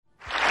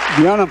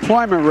The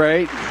unemployment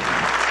rate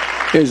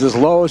is as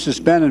low as it's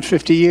been in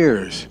 50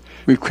 years.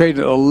 We've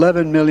created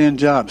 11 million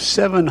jobs,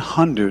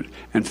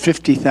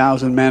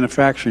 750,000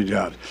 manufacturing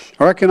jobs.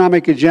 Our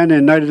economic agenda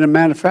ignited a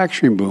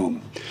manufacturing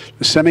boom,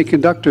 the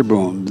semiconductor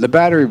boom, the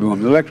battery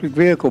boom, the electric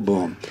vehicle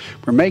boom.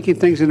 We're making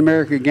things in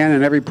America again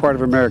in every part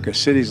of America,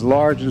 cities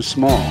large and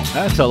small.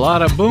 That's a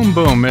lot of boom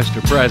boom,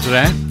 Mr.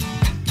 President.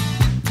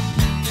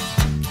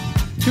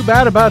 Too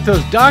bad about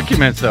those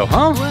documents, though,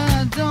 huh? Well,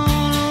 I don't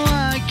know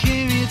why I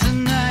came here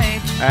tonight.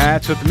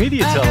 That's what the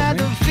media tells I got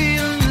me. the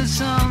feeling that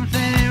something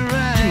ain't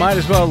right. You might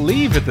as well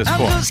leave at this I'm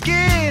point. so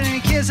scared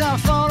in case I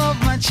fall off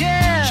my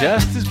chair.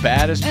 Just as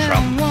bad as and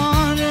Trump. I'm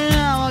wondering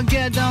how I'll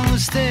get down the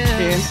stairs.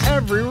 In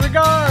every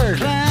regard.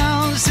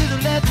 Clowns to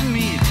the left of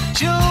me,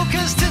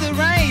 jokers to the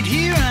right.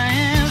 Here I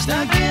am,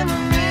 stuck in the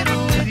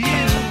middle with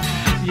you.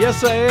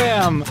 Yes, I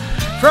am.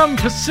 From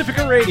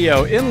Pacifica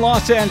Radio in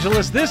Los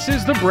Angeles, this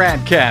is the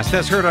BradCast.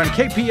 That's heard on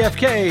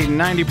KPFK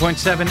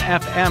 90.7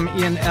 FM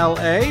in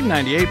LA,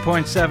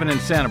 98.7 in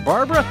Santa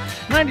Barbara,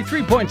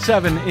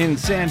 93.7 in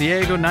San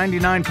Diego,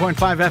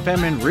 99.5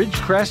 FM in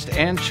Ridgecrest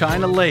and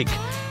China Lake,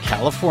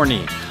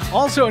 California.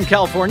 Also in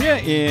California,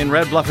 in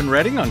Red Bluff and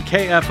Redding on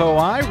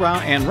KFOI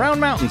and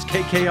Round Mountains,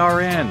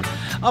 KKRN.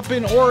 Up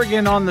in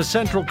Oregon on the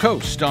Central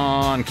Coast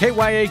on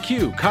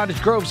KYAQ,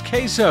 Cottage Grove's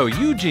KSO,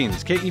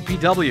 Eugene's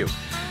KEPW.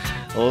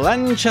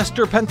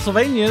 Lancaster,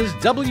 Pennsylvania's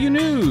W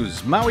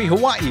News, Maui,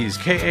 Hawaii's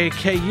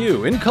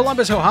KAKU, in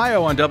Columbus,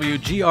 Ohio on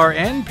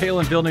WGRN,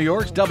 Palinville, New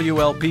York's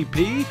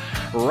WLPP,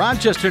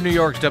 Rochester, New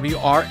York's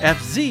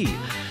WRFZ,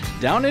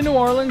 down in New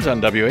Orleans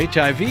on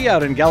WHIV,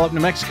 out in Gallup, New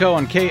Mexico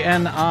on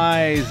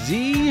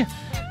KNIZ,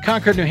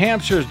 Concord, New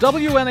Hampshire's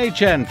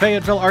WNHN,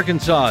 Fayetteville,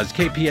 Arkansas's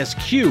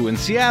KPSQ, in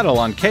Seattle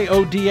on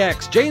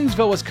KODX,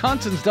 Janesville,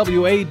 Wisconsin's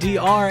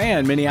WADR,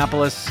 and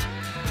Minneapolis,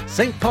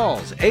 St.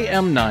 Paul's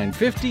AM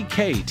 950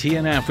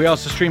 KTNF. We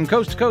also stream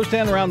coast to coast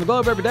and around the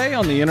globe every day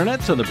on the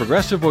internet, so the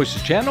Progressive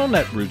Voices channel,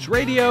 Netroots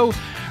Radio,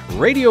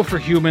 Radio for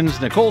Humans,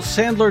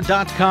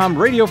 NicoleSandler.com,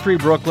 Radio Free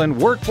Brooklyn,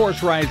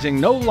 Workforce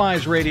Rising, No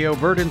Lies Radio,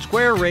 Verdant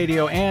Square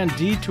Radio, and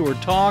Detour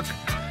Talk,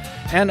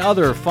 and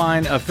other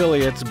fine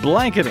affiliates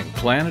blanketing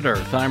planet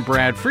Earth. I'm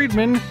Brad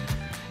Friedman,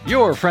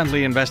 your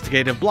friendly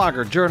investigative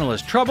blogger,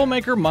 journalist,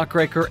 troublemaker,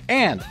 muckraker,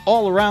 and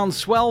all-around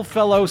swell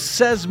fellow,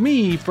 says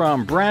me,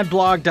 from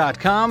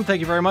bradblog.com. Thank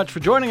you very much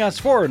for joining us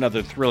for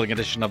another thrilling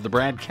edition of the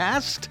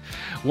BradCast.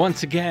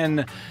 Once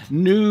again,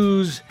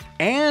 news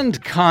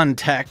and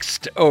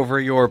context over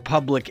your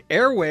public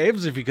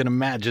airwaves, if you can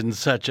imagine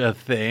such a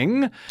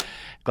thing.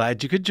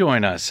 Glad you could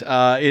join us.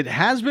 It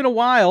has been a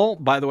while,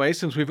 by the way,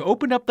 since we've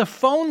opened up the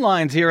phone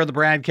lines here at the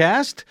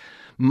BradCast.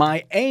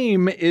 My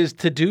aim is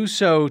to do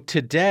so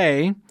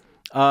today.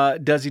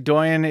 Desi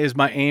Doyen, is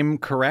my aim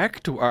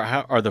correct? Or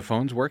are the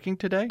phones working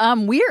today?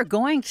 We are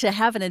going to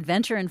have an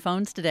adventure in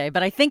phones today,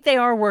 but I think they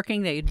are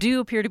working. They do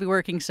appear to be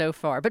working so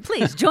far. But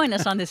please join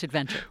us on this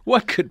adventure.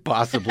 What could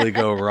possibly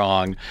go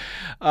wrong?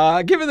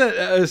 Given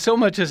that so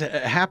much has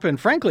happened,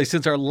 frankly,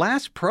 since our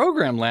last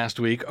program last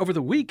week, over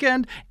the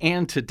weekend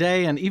and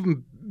today, and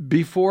even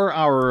before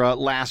our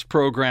last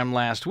program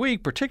last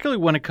week,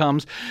 particularly when it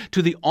comes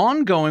to the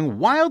ongoing,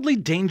 wildly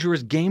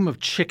dangerous game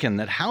of chicken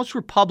that House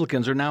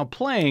Republicans are now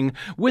playing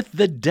with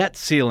the debt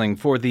ceiling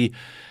for the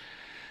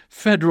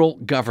federal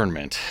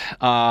government.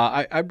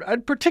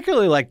 I'd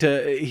particularly like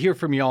to hear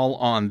from y'all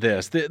on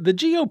this. The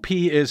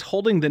GOP is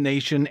holding the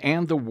nation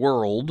and the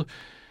world,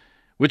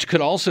 which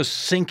could also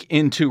sink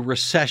into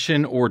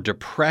recession or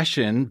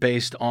depression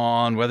based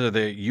on whether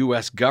the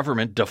U.S.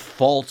 government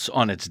defaults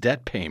on its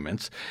debt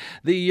payments.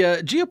 The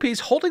GOP is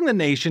holding the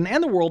nation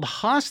and the world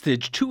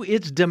hostage to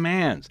its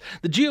demands.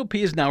 The GOP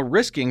is now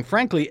risking,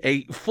 frankly,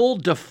 a full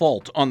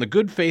default on the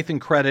good faith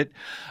and credit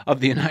of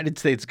the United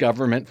States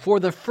government for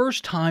the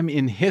first time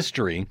in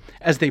history,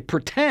 as they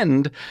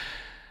pretend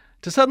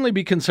to suddenly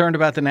be concerned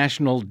about the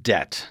national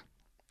debt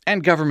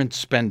and government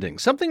spending,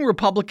 something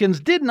Republicans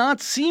did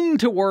not seem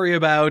to worry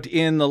about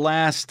in the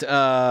last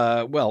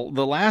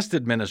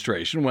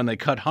administration, when they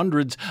cut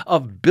hundreds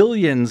of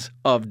billions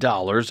of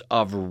dollars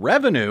of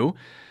revenue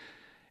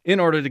in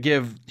order to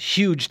give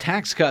huge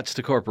tax cuts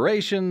to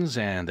corporations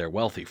and their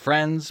wealthy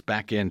friends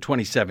back in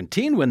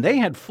 2017, when they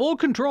had full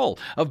control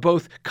of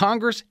both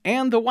Congress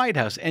and the White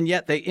House. And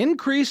yet they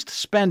increased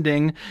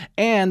spending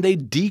and they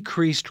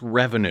decreased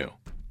revenue.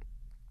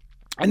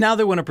 And now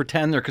they want to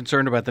pretend they're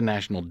concerned about the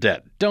national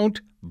debt. Don't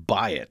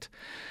buy it.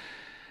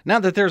 Now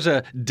that there's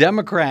a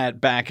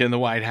Democrat back in the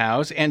White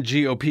House and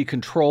GOP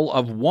control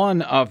of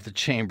one of the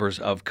chambers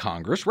of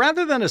Congress,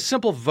 rather than a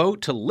simple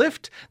vote to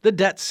lift the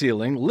debt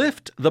ceiling,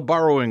 lift the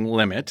borrowing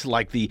limit,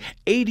 like the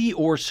 80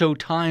 or so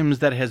times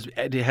that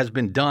it has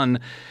been done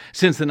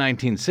since the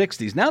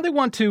 1960s, now they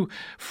want to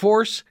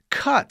force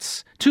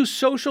cuts to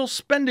social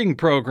spending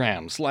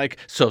programs like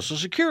Social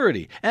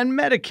Security and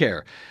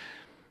Medicare,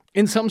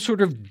 in some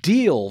sort of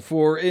deal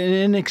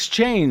in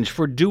exchange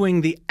for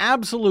doing the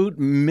absolute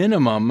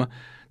minimum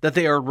that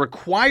they are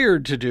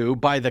required to do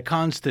by the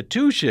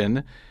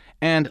Constitution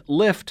and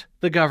lift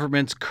the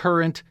government's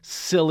current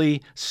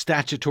silly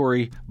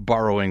statutory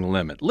borrowing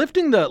limit.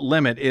 Lifting the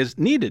limit is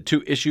needed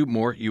to issue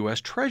more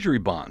U.S. Treasury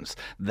bonds.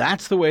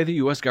 That's the way the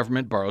U.S.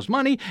 government borrows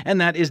money, and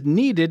that is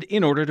needed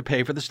in order to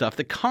pay for the stuff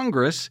that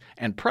Congress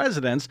and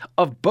presidents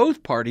of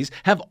both parties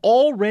have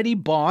already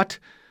bought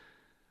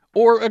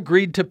or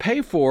agreed to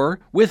pay for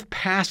with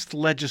past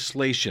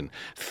legislation.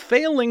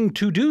 Failing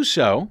to do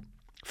so,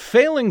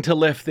 failing to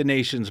lift the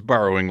nation's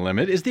borrowing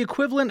limit, is the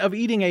equivalent of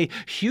eating a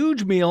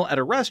huge meal at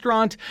a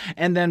restaurant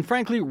and then,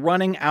 frankly,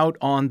 running out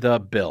on the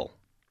bill.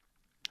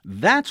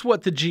 That's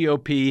what the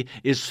GOP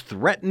is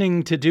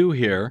threatening to do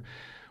here,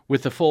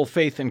 with the full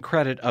faith and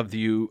credit of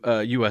the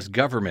U.S.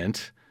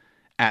 government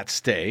at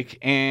stake.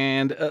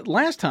 And the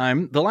last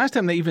time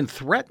they even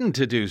threatened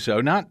to do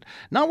so, not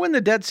when the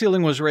debt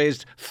ceiling was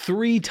raised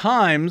 3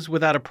 times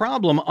without a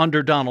problem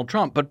under Donald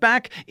Trump, but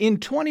back in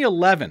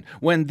 2011,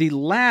 when the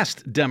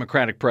last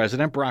Democratic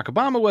president, Barack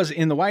Obama, was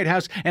in the White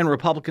House and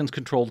Republicans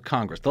controlled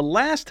Congress. The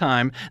last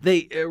time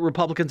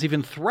Republicans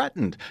even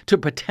threatened to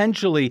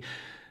potentially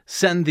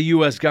send the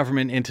U.S.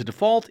 government into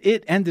default,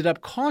 it ended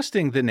up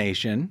costing the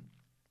nation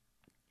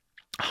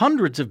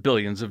hundreds of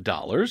billions of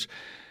dollars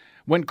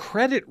when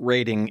credit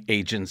rating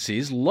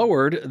agencies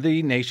lowered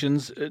the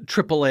nation's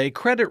AAA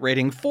credit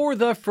rating for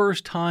the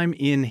first time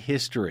in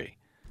history.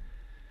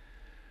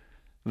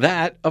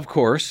 That, of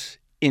course,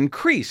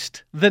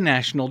 increased the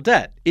national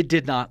debt. It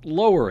did not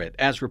lower it,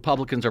 as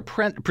Republicans are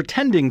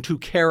pretending to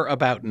care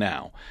about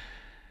now.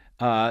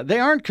 They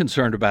aren't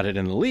concerned about it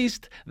in the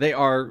least. They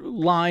are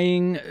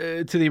lying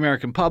to the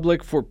American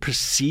public for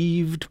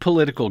perceived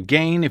political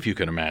gain, if you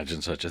can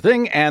imagine such a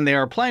thing, and they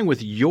are playing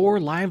with your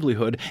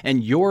livelihood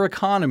and your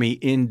economy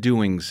in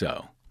doing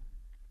so.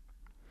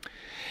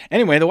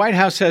 Anyway, the White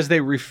House says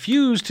they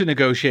refuse to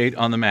negotiate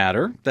on the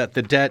matter, that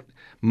the debt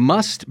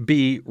must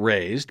be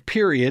raised,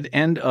 period,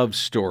 end of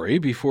story,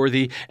 before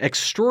the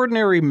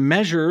extraordinary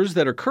measures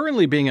that are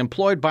currently being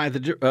employed by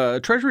the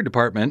Treasury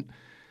Department.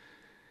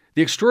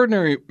 The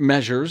extraordinary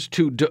measures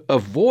to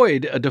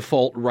avoid a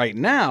default right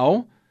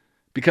now,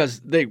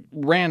 because they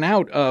ran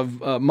out of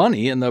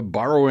money in the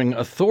borrowing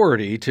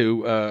authority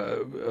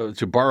to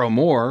borrow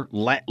more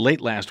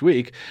late last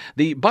week.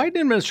 The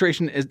Biden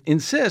administration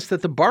insists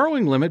that the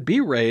borrowing limit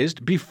be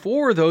raised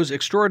before those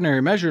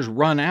extraordinary measures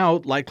run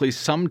out, likely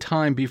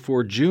sometime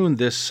before June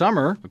this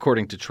summer,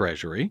 according to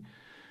Treasury.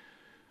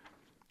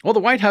 Well, the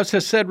White House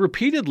has said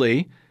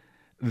repeatedly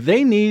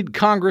they need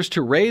Congress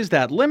to raise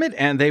that limit,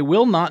 and they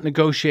will not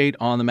negotiate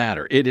on the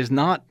matter. It is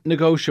not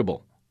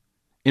negotiable.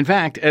 In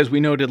fact, as we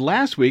noted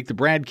last week, the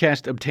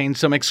BradCast obtained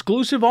some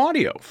exclusive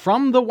audio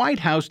from the White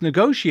House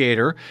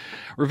negotiator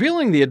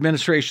revealing the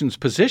administration's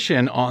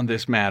position on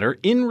this matter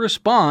in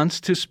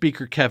response to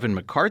Speaker Kevin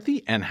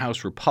McCarthy and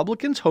House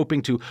Republicans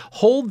hoping to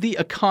hold the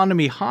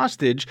economy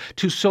hostage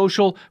to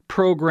social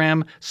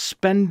program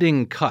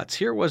spending cuts.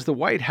 Here was the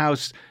White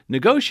House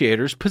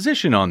negotiator's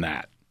position on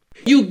that.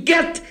 You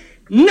get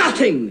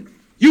nothing.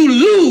 You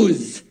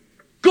lose.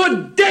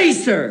 Good day,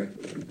 sir.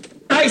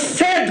 I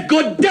said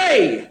good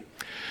day.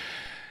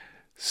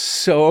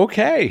 So,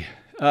 okay.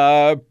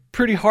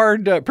 Pretty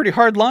hard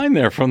line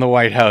there from the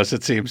White House,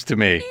 it seems to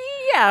me.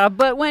 Yeah,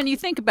 but when you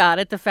think about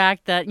it, the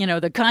fact that,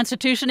 the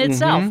Constitution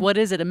itself, what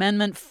is it,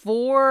 Amendment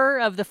 4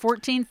 of the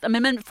 14th,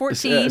 Amendment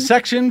 14?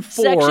 Section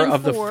 4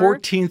 of the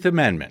 14th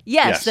Amendment.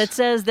 Yes, that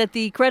says that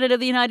the credit of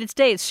the United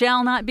States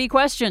shall not be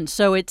questioned.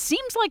 So it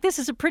seems like this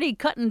is a pretty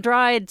cut and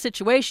dried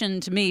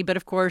situation to me, but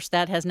of course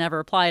that has never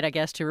applied, I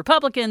guess, to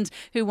Republicans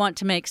who want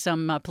to make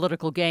some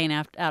political gain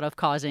out of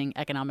causing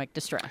economic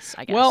distress,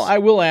 I guess. Well, I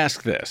will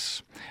ask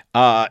this.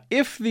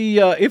 If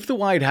the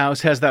White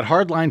House has that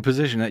hardline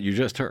position that you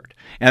just heard,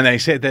 and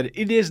they say that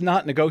it is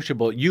not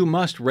negotiable, you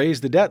must raise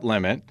the debt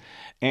limit,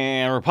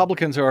 and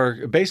Republicans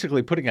are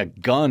basically putting a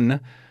gun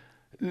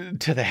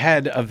to the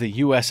head of the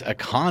U.S.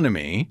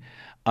 economy,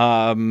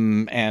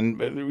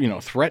 and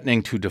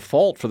threatening to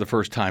default for the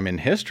first time in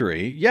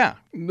history, yeah,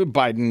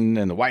 Biden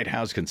and the White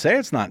House can say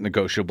it's not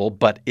negotiable,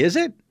 but is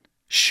it?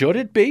 Should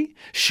it be?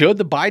 Should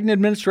the Biden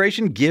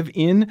administration give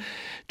in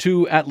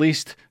to at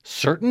least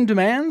certain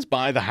demands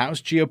by the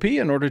House GOP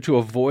in order to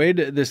avoid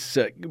this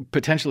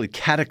potentially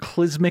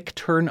cataclysmic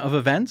turn of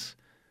events?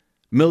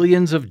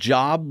 Millions of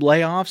job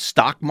layoffs,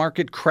 stock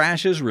market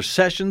crashes,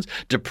 recessions,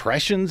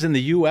 depressions in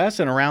the U.S.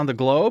 and around the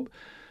globe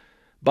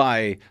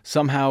by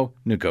somehow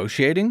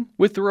negotiating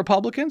with the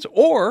Republicans?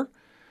 Or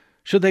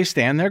should they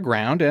stand their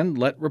ground and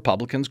let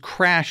Republicans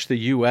crash the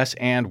U.S.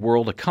 and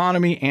world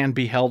economy and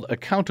be held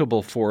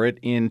accountable for it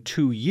in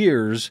 2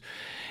 years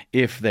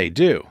if they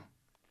do?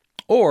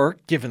 Or,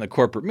 given the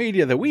corporate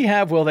media that we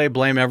have, will they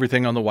blame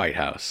everything on the White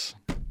House?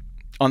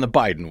 On the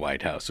Biden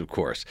White House, of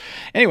course.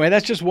 Anyway,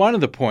 that's just one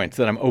of the points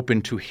that I'm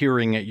open to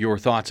hearing your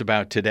thoughts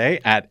about today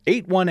at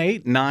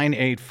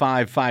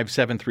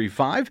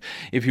 818-985-5735.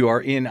 If you are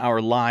in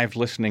our live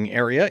listening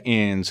area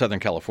in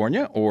Southern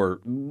California or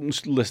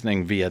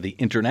listening via the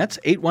internets,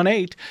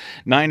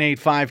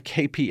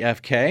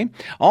 818-985-KPFK.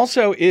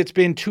 Also, it's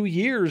been 2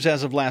 years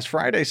as of last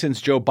Friday since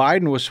Joe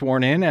Biden was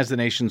sworn in as the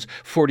nation's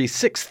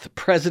 46th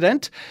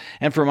president.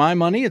 And for my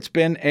money, it's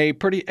been a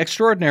pretty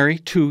extraordinary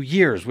 2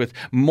 years with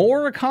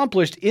more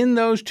accomplished in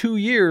those 2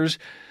 years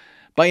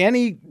by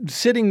any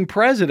sitting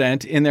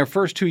president in their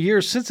first 2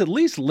 years since at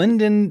least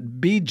Lyndon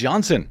B.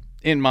 Johnson,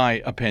 in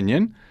my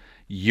opinion.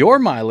 Your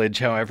mileage,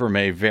 however,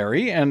 may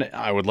vary, and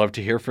I would love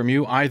to hear from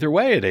you either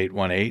way at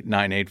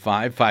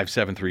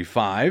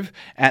 818-985-5735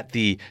 at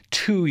the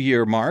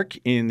 2-year mark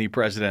in the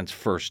president's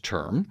first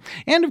term.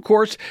 And, of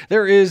course,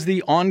 there is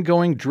the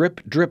ongoing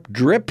drip, drip,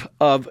 drip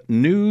of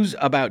news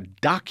about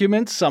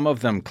documents, some of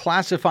them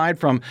classified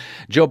from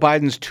Joe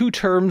Biden's 2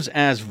 terms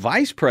as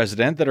vice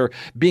president that are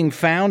being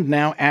found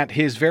now at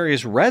his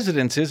various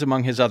residences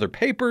among his other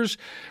papers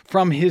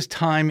from his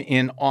time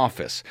in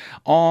office.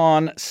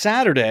 On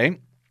Saturday,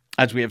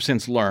 as we have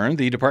since learned,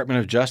 the Department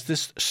of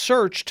Justice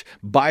searched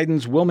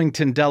Biden's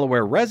Wilmington,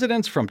 Delaware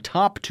residence from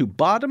top to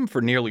bottom for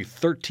nearly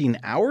 13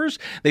 hours.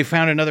 They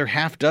found another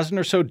half dozen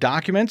or so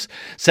documents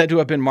said to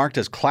have been marked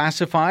as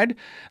classified,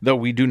 though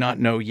we do not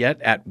know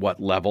yet at what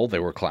level they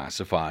were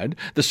classified.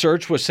 The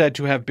search was said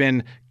to have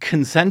been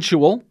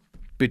consensual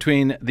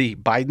between the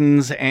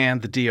Bidens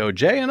and the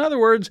DOJ. In other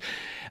words,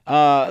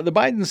 the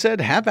Bidens said,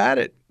 have at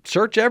it.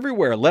 Search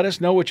everywhere. Let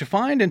us know what you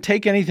find and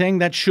take anything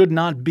that should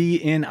not be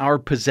in our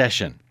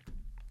possession.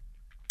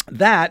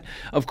 That,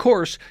 of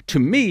course, to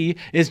me,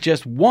 is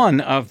just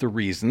one of the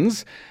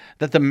reasons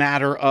that the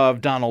matter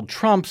of Donald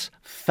Trump's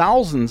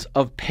thousands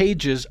of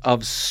pages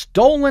of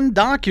stolen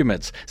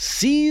documents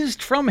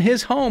seized from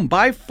his home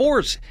by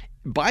force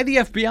by the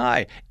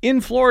FBI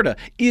in Florida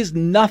is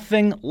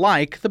nothing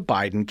like the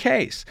Biden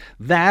case.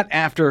 That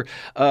after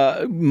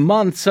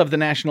months of the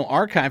National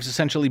Archives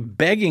essentially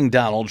begging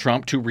Donald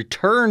Trump to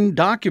return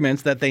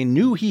documents that they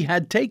knew he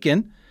had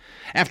taken,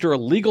 after a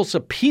legal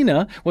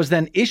subpoena was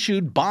then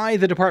issued by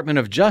the Department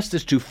of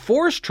Justice to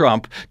force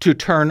Trump to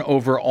turn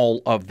over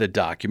all of the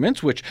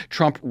documents, which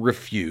Trump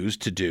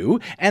refused to do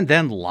and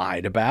then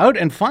lied about.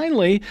 And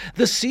finally,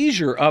 the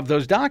seizure of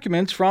those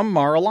documents from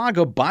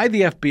Mar-a-Lago by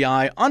the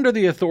FBI under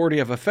the authority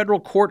of a federal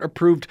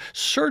court-approved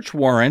search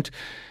warrant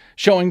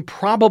showing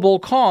probable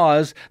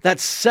cause that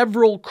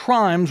several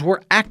crimes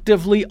were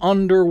actively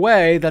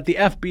underway that the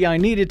FBI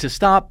needed to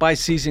stop by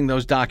seizing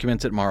those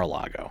documents at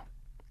Mar-a-Lago.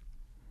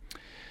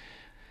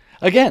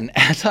 Again,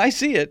 as I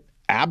see it,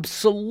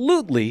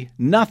 absolutely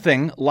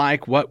nothing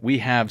like what we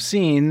have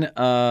seen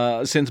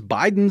since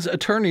Biden's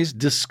attorneys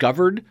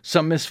discovered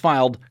some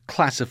misfiled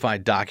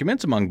classified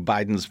documents among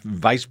Biden's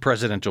vice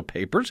presidential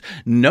papers,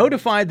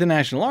 notified the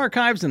National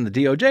Archives and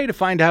the DOJ to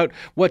find out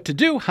what to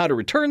do, how to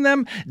return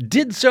them,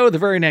 did so the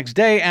very next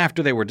day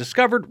after they were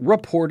discovered,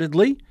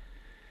 reportedly,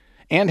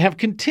 and have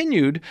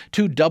continued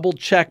to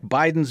double-check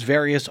Biden's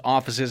various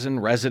offices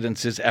and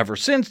residences ever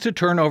since to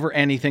turn over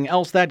anything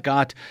else that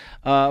got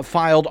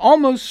filed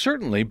almost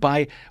certainly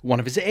by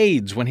one of his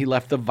aides when he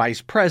left the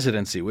vice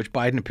presidency, which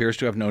Biden appears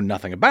to have known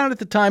nothing about at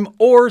the time,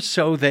 or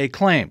so they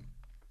claim.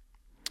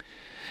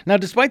 Now,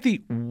 despite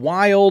the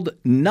wild,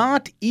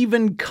 not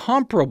even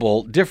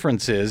comparable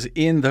differences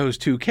in those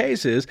two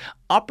cases,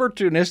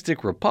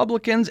 opportunistic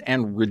Republicans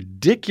and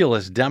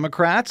ridiculous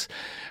Democrats,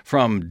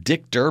 from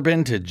Dick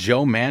Durbin to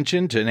Joe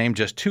Manchin, to name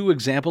just 2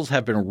 examples,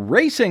 have been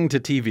racing to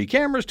TV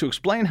cameras to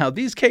explain how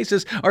these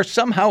cases are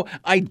somehow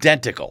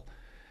identical.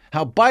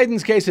 How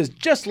Biden's case is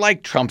just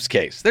like Trump's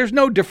case. There's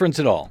no difference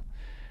at all.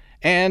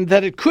 And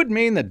that it could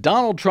mean that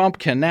Donald Trump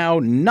can now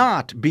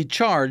not be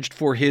charged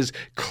for his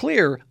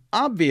clear,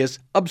 obvious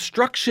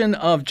obstruction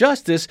of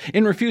justice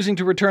in refusing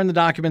to return the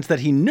documents that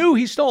he knew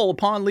he stole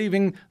upon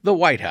leaving the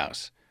White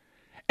House,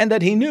 and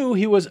that he knew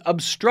he was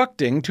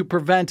obstructing to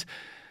prevent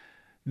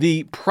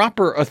the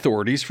proper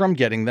authorities from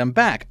getting them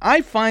back.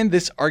 I find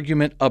this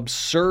argument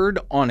absurd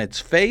on its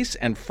face,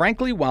 and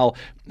frankly, while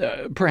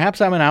perhaps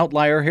I'm an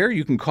outlier here,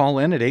 you can call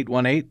in at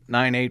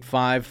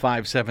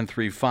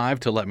 818-985-5735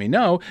 to let me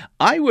know.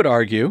 I would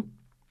argue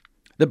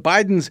that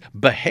Biden's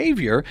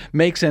behavior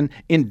makes an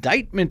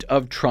indictment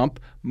of Trump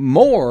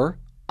more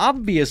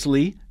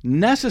obviously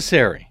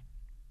necessary,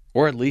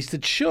 or at least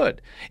it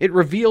should. It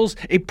reveals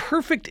a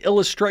perfect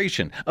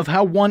illustration of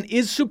how one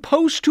is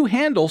supposed to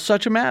handle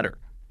such a matter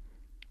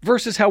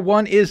versus how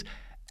one is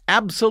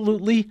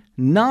absolutely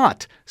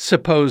not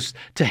supposed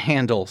to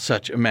handle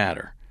such a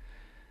matter.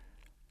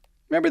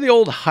 Remember the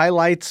old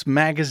Highlights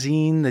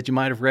magazine that you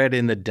might have read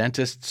in the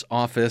dentist's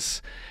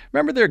office?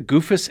 Remember their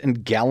Goofus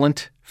and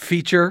Gallant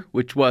feature,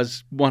 which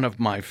was one of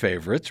my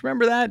favorites?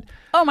 Remember that?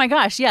 Oh my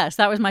gosh, yes.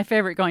 That was my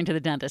favorite going to the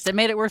dentist. It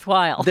made it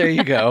worthwhile. There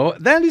you go.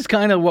 That is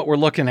kind of what we're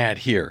looking at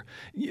here.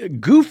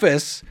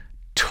 Goofus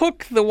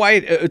took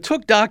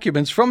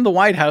documents from the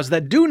White House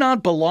that do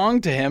not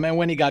belong to him, and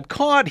when he got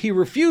caught, he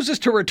refuses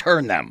to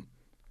return them.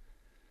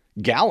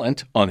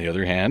 Gallant, on the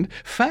other hand,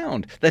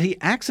 found that he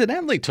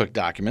accidentally took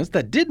documents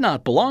that did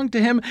not belong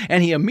to him,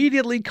 and he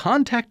immediately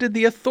contacted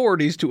the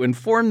authorities to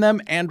inform them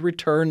and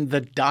return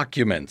the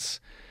documents.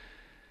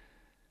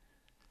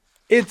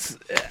 It's,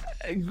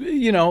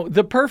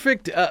 the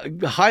perfect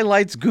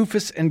highlights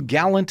Goofus and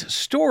Gallant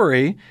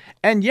story,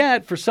 and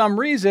yet, for some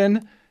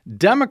reason,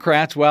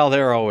 Democrats, well,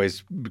 they're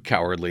always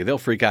cowardly. They'll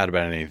freak out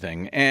about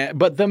anything.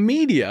 But the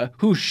media,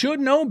 who should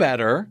know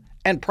better,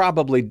 and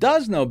probably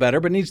does know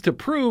better, but needs to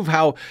prove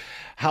how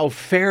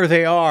fair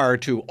they are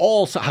to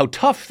all, how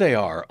tough they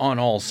are on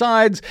all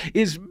sides,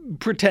 is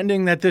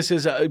pretending that this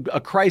is a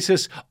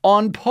crisis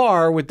on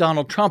par with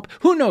Donald Trump.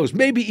 Who knows?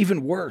 Maybe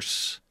even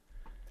worse.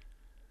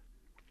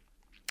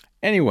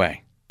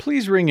 Anyway,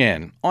 please ring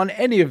in on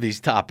any of these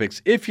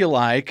topics if you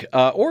like,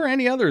 or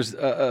any others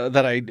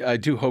that I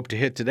do hope to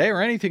hit today,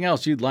 or anything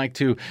else you'd like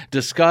to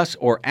discuss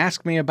or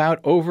ask me about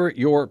over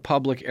your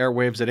public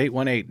airwaves at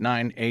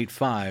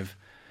 818-985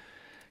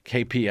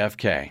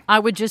 KPFK. I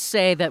would just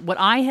say that what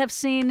I have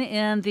seen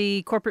in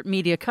the corporate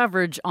media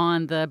coverage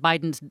on the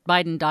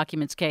Biden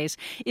documents case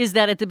is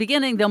that at the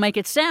beginning they'll make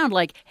it sound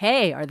like,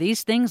 hey, are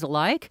these things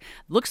alike?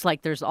 Looks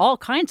like there's all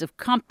kinds of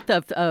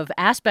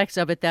aspects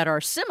of it that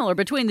are similar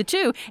between the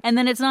two. And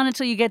then it's not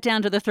until you get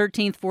down to the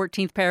 13th,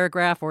 14th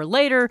paragraph or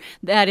later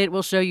that it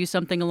will show you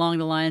something along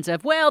the lines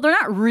of, well, they're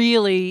not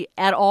really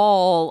at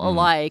all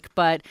alike,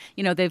 but,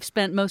 they've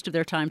spent most of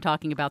their time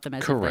talking about them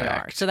as if they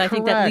are. So I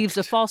think that leaves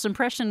a false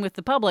impression with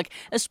the public,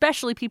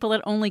 especially people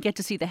that only get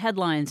to see the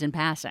headlines in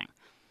passing.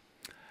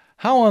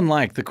 How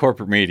unlike the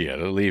corporate media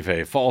to leave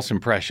a false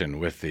impression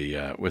with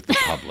the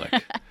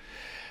public.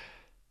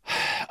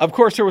 Of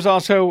course, there was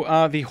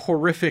also the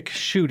horrific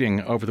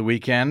shooting over the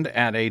weekend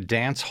at a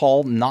dance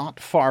hall not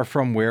far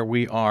from where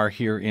we are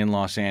here in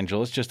Los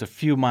Angeles, just a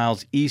few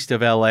miles east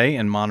of L.A.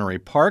 in Monterey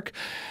Park,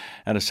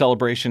 at a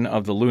celebration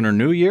of the Lunar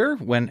New Year,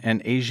 when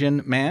an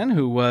Asian man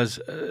who has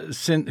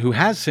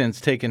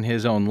since taken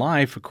his own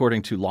life,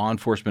 according to law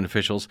enforcement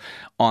officials,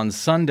 on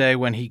Sunday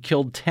when he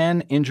killed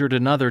 10, injured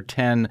another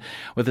 10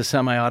 with a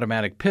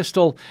semi-automatic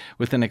pistol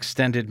with an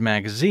extended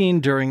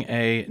magazine during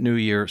a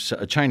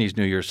Chinese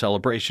New Year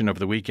celebration over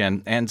the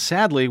weekend. And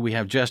sadly, we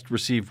have just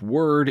received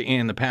word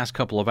in the past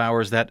couple of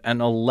hours that an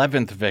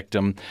 11th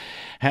victim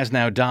has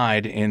now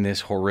died in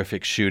this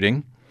horrific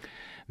shooting.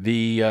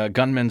 The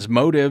gunman's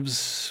motive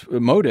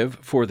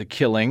for the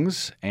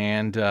killings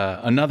and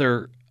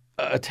another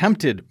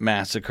attempted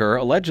massacre,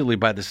 allegedly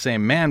by the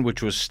same man,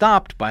 which was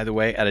stopped, by the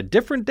way, at a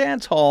different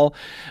dance hall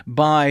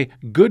by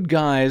good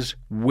guys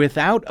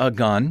without a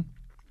gun.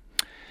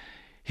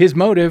 His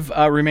motive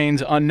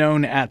remains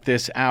unknown at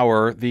this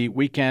hour. The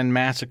weekend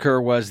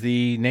massacre was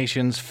the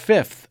nation's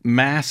 5th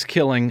mass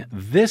killing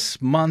this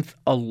month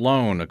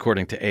alone,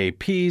 according to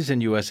AP's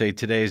and USA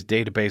Today's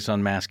database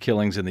on mass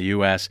killings in the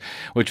U.S.,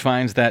 which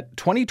finds that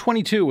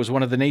 2022 was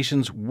one of the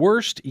nation's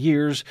worst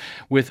years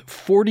with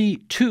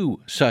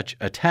 42 such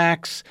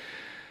attacks.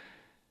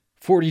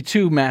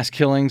 42 mass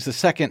killings, the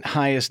second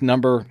highest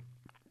number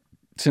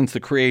since the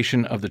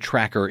creation of the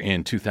tracker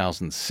in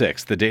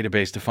 2006. The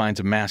database defines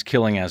a mass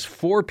killing as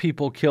 4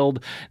 people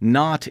killed,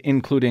 not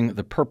including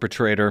the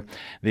perpetrator.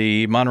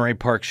 The Monterey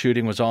Park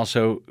shooting was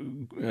also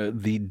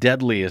the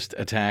deadliest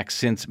attack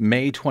since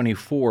May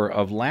 24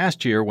 of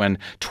last year, when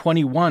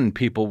 21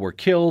 people were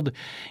killed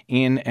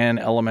in an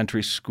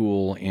elementary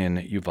school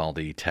in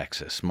Uvalde,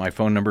 Texas. My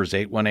phone number is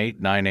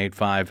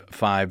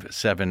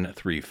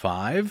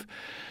 818-985-5735.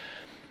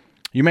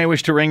 You may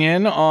wish to ring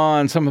in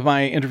on some of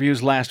my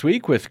interviews last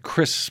week with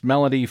Chris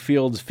Melody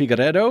Fields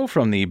Figueredo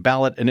from the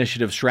Ballot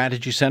Initiative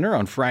Strategy Center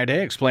on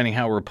Friday, explaining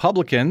how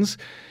Republicans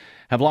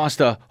have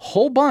lost a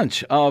whole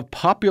bunch of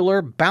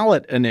popular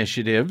ballot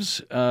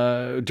initiatives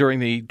during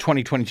the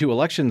 2022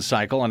 election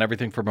cycle on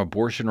everything from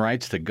abortion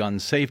rights to gun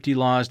safety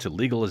laws to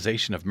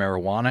legalization of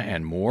marijuana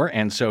and more.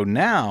 And so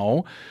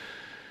now,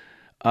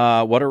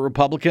 what are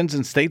Republicans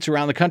in states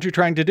around the country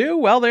trying to do?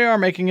 Well, they are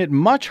making it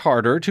much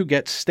harder to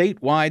get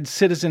statewide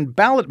citizen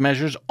ballot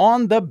measures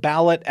on the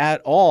ballot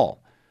at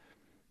all,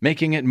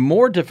 making it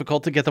more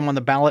difficult to get them on the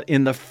ballot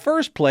in the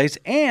first place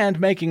and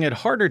making it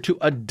harder to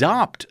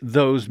adopt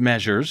those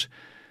measures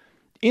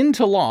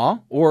into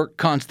law or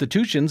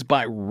constitutions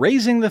by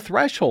raising the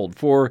threshold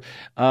for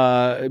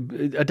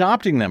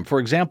adopting them, for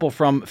example,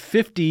 from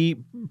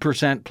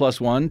 50% plus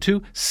one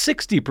to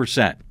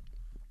 60%.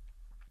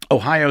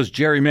 Ohio's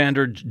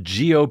gerrymandered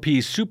GOP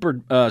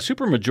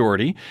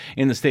supermajority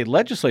in the state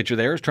legislature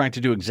there is trying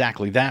to do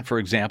exactly that, for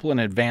example, in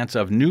advance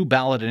of new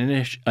ballot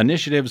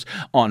initiatives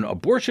on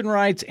abortion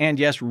rights and,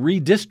 yes,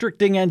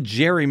 redistricting and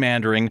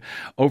gerrymandering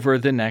over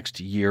the next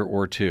year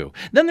or two.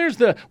 Then there's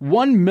the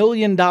 $1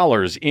 million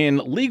in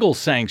legal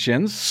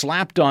sanctions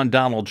slapped on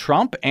Donald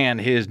Trump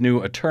and his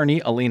new attorney,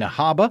 Alina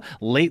Habba,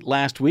 late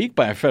last week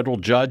by a federal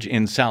judge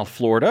in South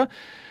Florida.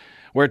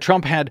 where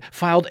Trump had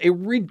filed a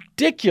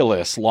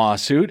ridiculous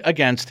lawsuit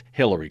against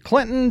Hillary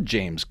Clinton,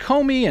 James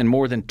Comey, and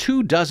more than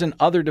 24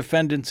 other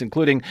defendants,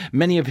 including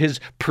many of his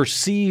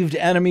perceived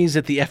enemies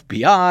at the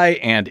FBI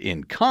and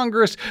in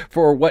Congress,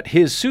 for what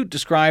his suit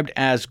described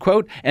as,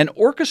 quote, an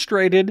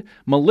orchestrated,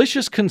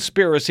 malicious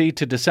conspiracy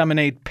to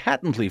disseminate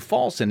patently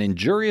false and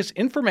injurious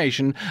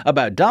information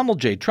about Donald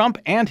J. Trump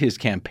and his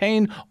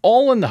campaign,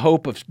 all in the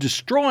hope of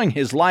destroying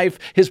his life,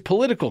 his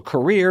political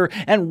career,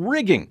 and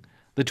rigging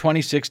the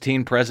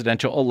 2016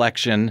 presidential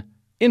election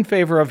in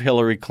favor of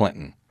Hillary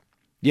Clinton.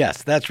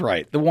 Yes, that's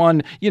right. The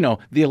one,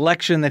 the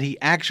election that he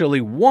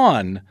actually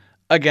won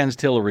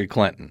against Hillary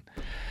Clinton.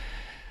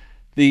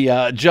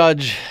 The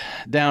judge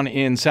down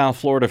in South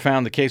Florida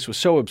found the case was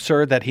so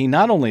absurd that he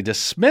not only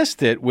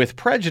dismissed it with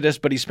prejudice,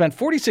 but he spent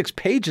 46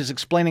 pages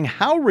explaining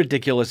how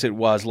ridiculous it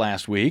was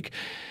last week,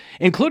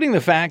 including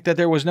the fact that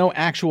there was no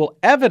actual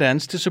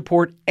evidence to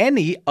support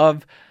any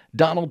of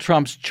Donald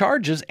Trump's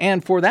charges,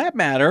 and for that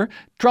matter,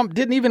 Trump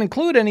didn't even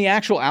include any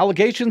actual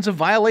allegations of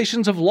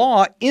violations of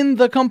law in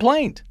the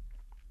complaint.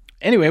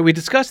 Anyway, we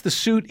discussed the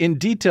suit in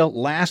detail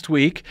last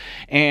week,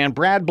 and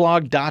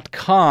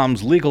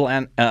BradBlog.com's legal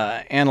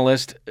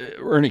analyst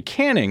Ernie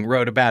Canning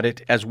wrote about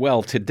it as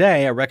well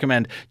today. I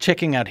recommend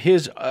checking out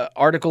his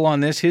article on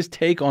this, his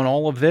take on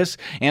all of this,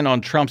 and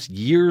on Trump's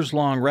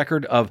years-long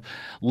record of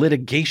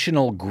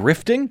litigational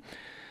grifting.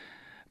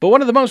 But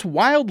one of the most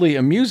wildly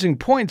amusing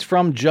points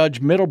from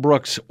Judge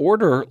Middlebrook's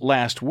order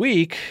last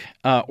week,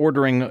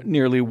 ordering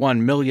nearly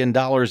 $1 million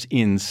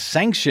in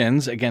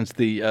sanctions against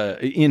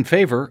in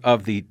favor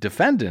of the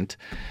defendants,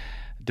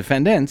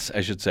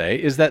 I should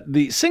say, is that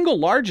the single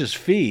largest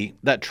fee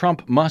that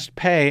Trump must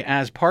pay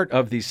as part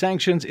of these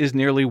sanctions is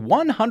nearly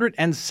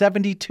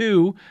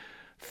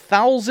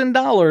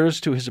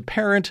 $172,000 to his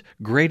apparent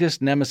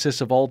greatest nemesis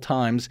of all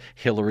times,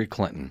 Hillary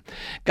Clinton.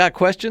 Got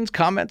questions,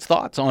 comments,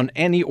 thoughts on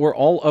any or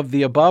all of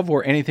the above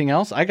or anything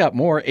else? I got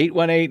more.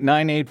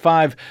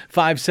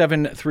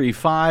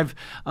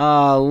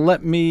 818-985-5735.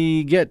 Let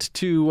me get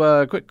to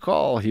a quick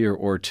call here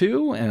or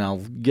two, and I'll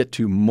get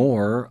to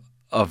more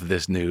of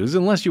this news,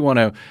 unless you want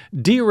to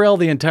derail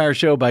the entire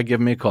show by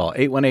giving me a call.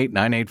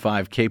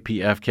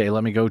 818-985-KPFK.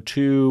 Let me go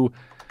to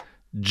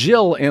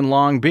Jill in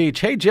Long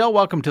Beach. Hey, Jill,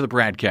 welcome to the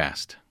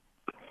BradCast.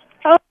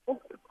 Oh,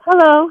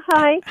 hello.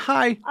 Hi.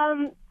 Hi.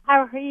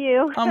 How are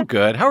you? I'm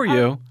good. How are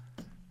you?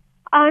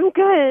 I'm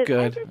good.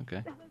 Good.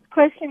 Okay.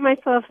 Question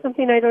myself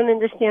something I don't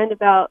understand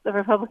about the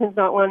Republicans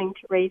not wanting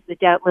to raise the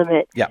debt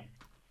limit. Yeah.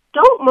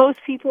 Don't most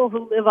people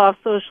who live off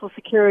Social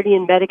Security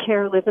and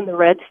Medicare live in the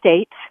red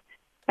states?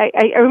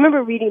 I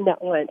remember reading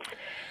that once.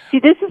 See,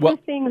 this is the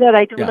thing that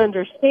I don't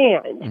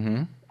understand.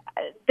 Mm-hmm.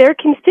 Their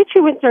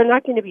constituents are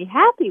not going to be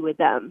happy with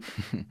them,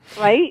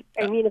 right?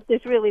 I mean, if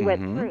this really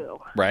went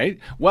through. Right.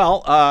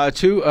 Well,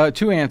 two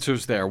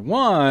answers there.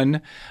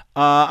 One,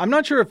 I'm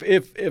not sure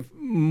if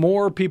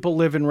more people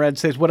live in red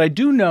states. What I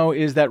do know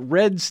is that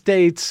red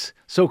states,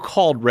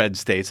 so-called red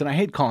states, and I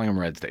hate calling them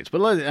red states,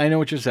 but I know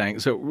what you're saying.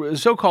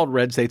 So-called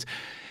red states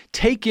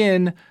take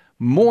in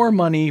more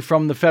money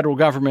from the federal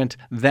government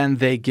than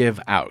they give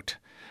out.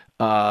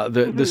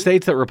 The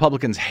states that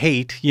Republicans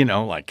hate,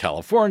 like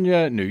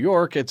California, New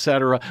York, et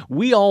cetera,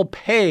 we all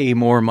pay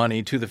more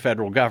money to the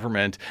federal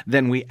government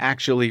than we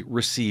actually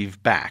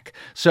receive back.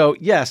 So,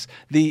 yes,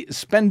 the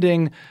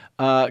spending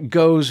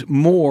goes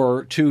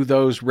more to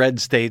those red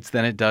states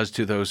than it does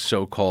to those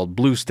so-called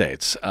blue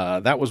states.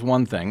 That was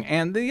one thing.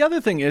 And the other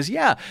thing is,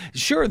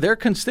 sure, their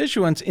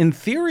constituents in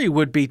theory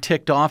would be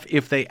ticked off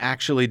if they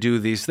actually do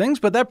these things,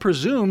 but that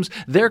presumes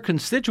their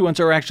constituents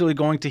are actually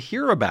going to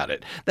hear about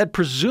it. That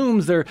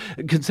presumes their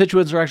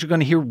constituents are actually going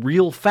to hear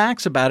real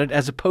facts about it,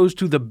 as opposed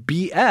to the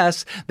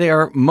BS they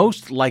are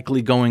most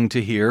likely going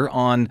to hear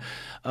on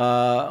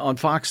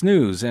Fox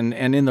News and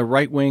in the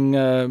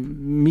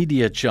right-wing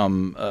media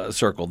chum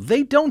circle.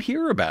 They don't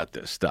hear about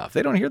this stuff.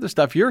 They don't hear the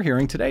stuff you're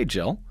hearing today,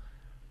 Jill.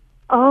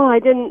 Oh, I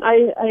didn't.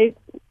 I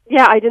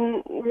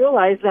didn't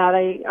realize that.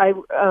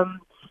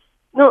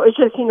 No, it's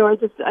just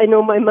I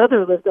know my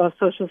mother lived off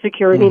Social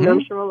Security, and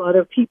I'm sure a lot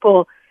of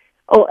people,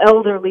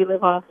 elderly,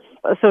 live off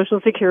Social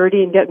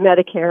Security and get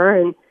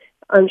Medicare, and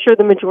I'm sure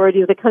the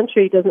majority of the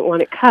country doesn't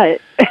want it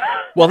cut.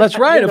 Well, that's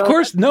right. Of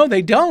course. No,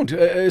 they don't.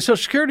 Social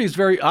Security is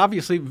very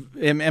obviously,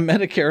 and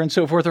Medicare and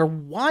so forth are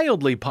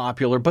wildly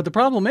popular. But the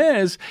problem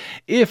is,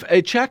 if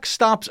a check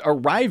stops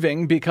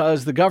arriving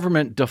because the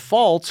government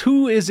defaults,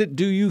 who is it,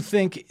 do you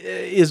think,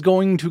 is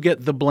going to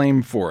get the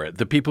blame for it?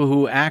 The people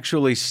who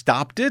actually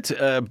stopped it?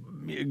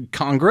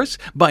 Congress,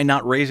 by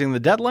not raising the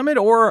debt limit,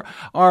 or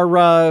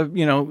are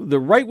the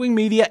right-wing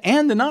media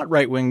and the not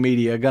right-wing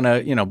media going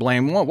to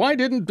blame? Well, why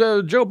didn't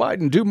Joe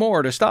Biden do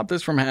more to stop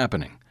this from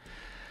happening?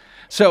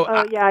 So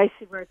I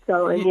see where it's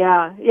going.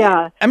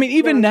 Yeah. I mean,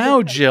 even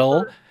now,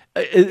 Jill,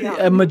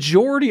 A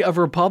majority of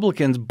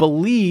Republicans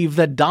believe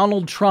that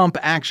Donald Trump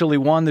actually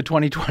won the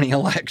 2020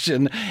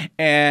 election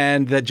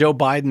and that Joe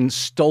Biden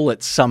stole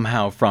it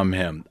somehow from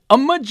him.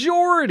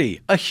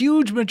 A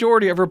huge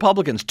majority of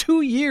Republicans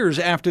 2 years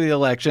after the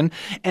election,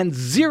 and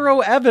zero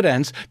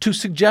evidence to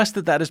suggest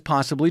that that is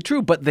possibly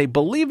true. But they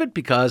believe it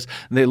because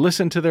they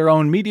listen to their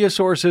own media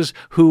sources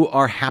who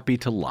are happy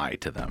to lie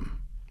to them.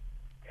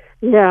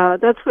 Yeah,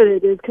 that's what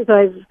it is, because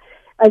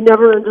I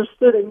never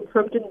understood it.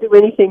 Trump didn't do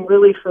anything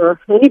really for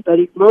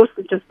anybody,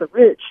 mostly just the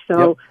rich.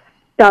 So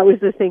that was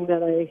the thing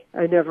that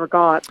I never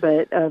got.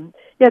 But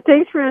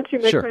thanks for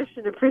answering my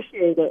question.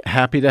 Appreciate it.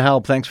 Happy to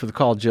help. Thanks for the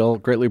call, Jill.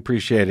 Greatly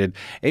appreciated.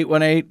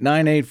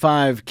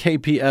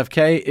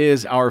 818-985-KPFK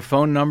is our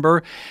phone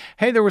number.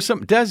 Hey, there was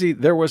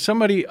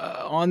somebody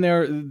on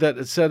there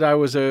that said I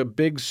was a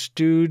big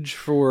stooge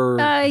for...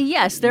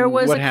 yes, there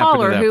was a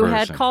caller who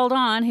had called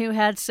on who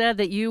had said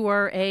that you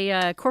were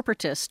a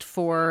corporatist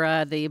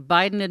for the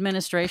Biden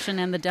administration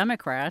and the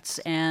Democrats,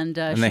 and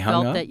she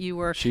felt that you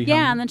were...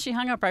 and then she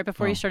hung up right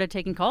before you started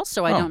taking calls,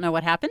 so I don't know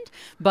what happened,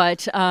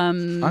 but...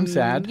 I'm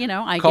sad.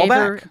 I told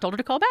her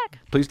to call back.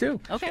 Please do.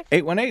 Okay.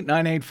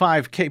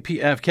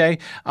 818-985-KPFK.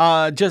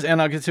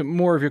 And I'll get to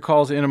more of your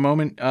calls in a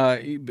moment.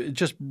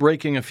 Just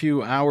breaking a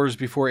few hours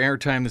before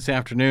airtime this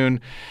afternoon.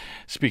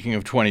 Speaking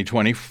of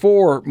 2020,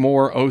 4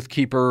 more Oath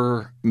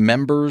Keeper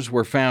members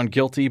were found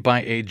guilty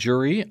by a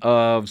jury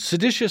of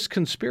seditious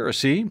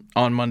conspiracy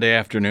on Monday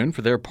afternoon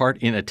for their part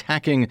in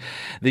attacking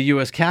the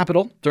U.S.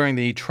 Capitol during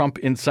the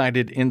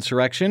Trump-incited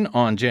insurrection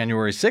on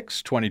January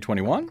 6,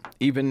 2021.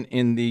 Even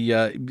if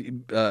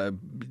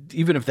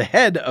the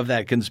head of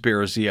that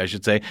conspiracy, I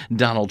should say,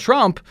 Donald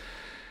Trump,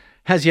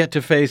 has yet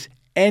to face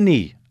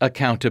any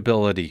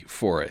accountability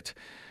for it.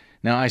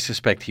 Now, I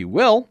suspect he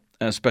will.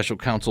 Special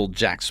counsel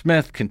Jack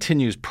Smith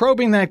continues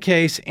probing that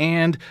case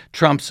and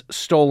Trump's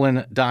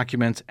stolen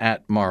documents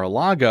at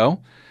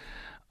Mar-a-Lago.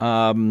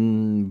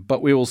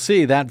 But we will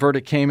see. That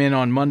verdict came in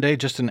on Monday,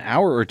 just an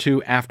hour or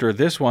two after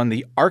this one.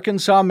 The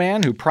Arkansas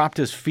man who propped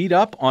his feet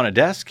up on a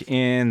desk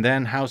in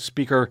then House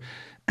Speaker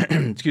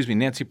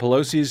Nancy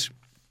Pelosi's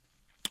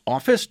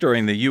office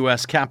during the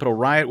U.S. Capitol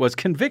riot was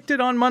convicted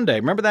on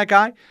Monday. Remember that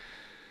guy?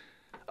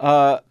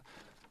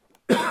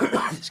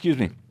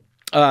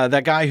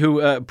 That guy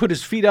who put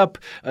his feet up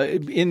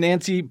in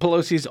Nancy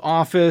Pelosi's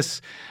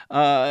office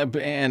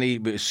and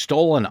he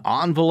stole an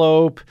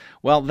envelope.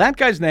 Well, that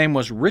guy's name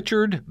was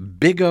Richard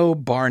Big O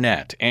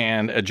Barnett,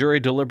 and a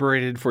jury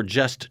deliberated for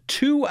just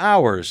 2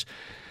 hours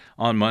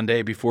on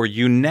Monday before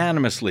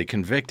unanimously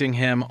convicting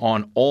him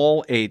on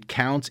all 8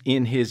 counts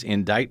in his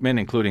indictment,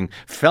 including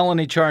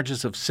felony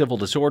charges of civil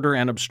disorder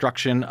and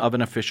obstruction of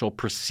an official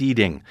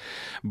proceeding.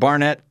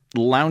 Barnett,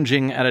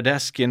 lounging at a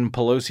desk in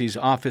Pelosi's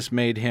office,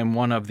 made him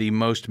one of the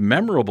most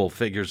memorable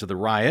figures of the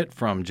riot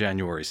from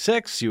January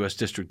 6. U.S.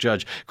 District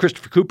Judge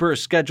Christopher Cooper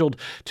is scheduled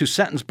to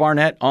sentence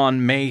Barnett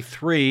on May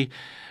 3.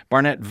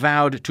 Barnett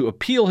vowed to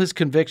appeal his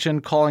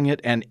conviction, calling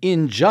it an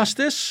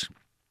injustice.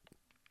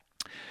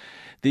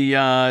 The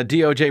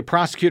DOJ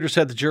prosecutor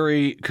said the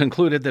jury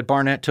concluded that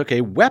Barnett took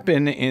a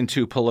weapon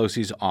into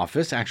Pelosi's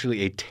office,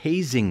 actually a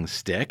tasing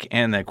stick,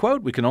 and that,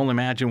 quote, "We can only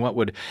imagine what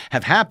would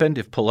have happened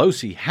if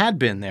Pelosi had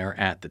been there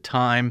at the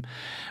time."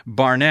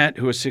 Barnett,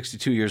 who is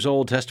 62 years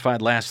old,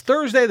 testified last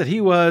Thursday that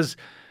he was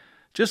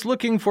just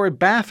looking for a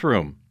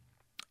bathroom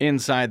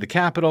inside the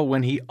Capitol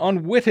when he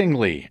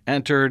unwittingly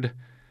entered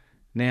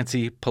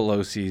Nancy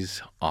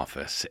Pelosi's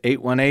office.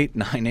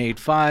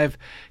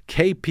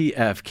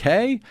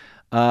 818-985-KPFK.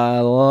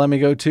 Let me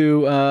go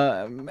to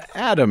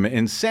Adam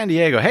in San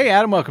Diego. Hey,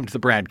 Adam, welcome to the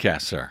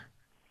BradCast, sir.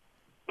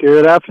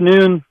 Good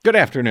afternoon. Good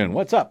afternoon.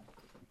 What's up?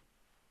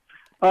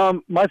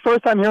 My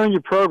first time hearing your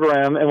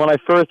program, and when I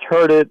first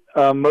heard it,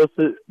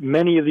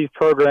 many of these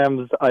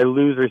programs I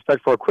lose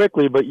respect for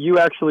quickly, but you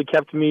actually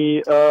kept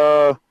me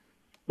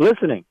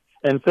listening.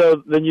 And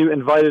so then you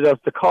invited us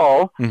to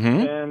call,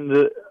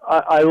 and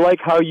I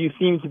like how you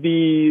seem to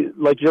be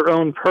like your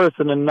own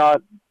person and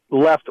not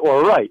left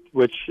or right,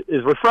 which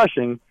is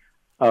refreshing.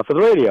 For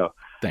the radio.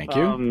 Thank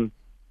you.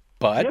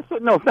 But? Yes,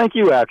 no, thank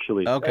you,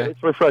 actually. Okay.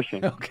 It's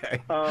refreshing. Okay.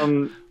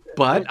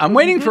 But I'm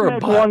waiting for a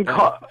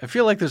but. I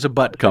feel like there's a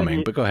but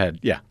coming, but go ahead.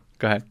 Yeah,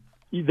 go ahead.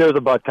 There's a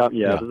but coming.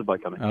 Yeah, there's a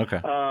but coming.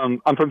 Okay.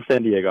 I'm from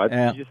San Diego.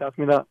 Did you just ask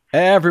me that?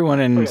 Everyone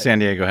in San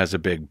Diego has a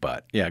big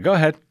but. Yeah, go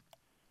ahead.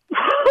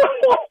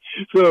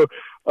 So,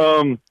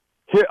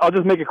 here, I'll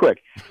just make it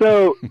quick.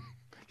 So...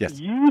 Yes.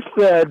 You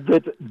said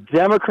that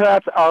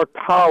Democrats are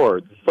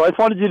cowards. So I just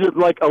wanted you to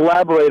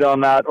elaborate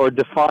on that or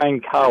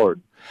define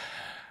coward.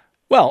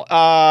 Well,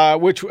 on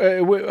which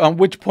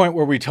point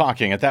were we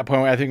talking? At that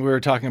point, I think we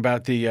were talking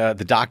about the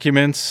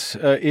documents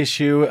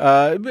issue.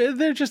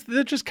 They're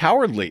just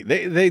cowardly.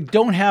 They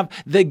don't have.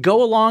 They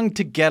go along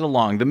to get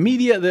along. The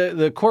media,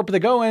 the corporate, they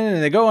go in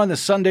and they go on the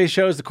Sunday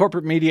shows. The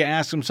corporate media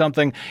asks them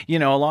something,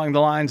 along the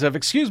lines of,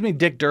 "Excuse me,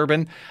 Dick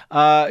Durbin,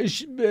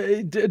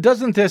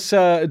 doesn't this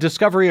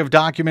discovery of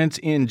documents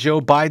in Joe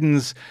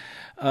Biden's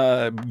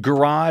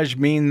garage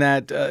mean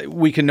that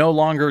we can no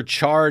longer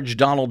charge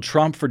Donald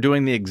Trump for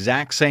doing the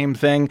exact same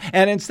thing?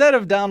 And instead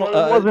of Donald,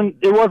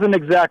 it wasn't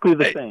exactly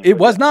the same. It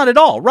was not at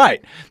all.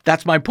 Right.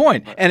 That's my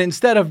point. And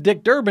instead of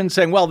Dick Durbin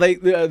saying, well,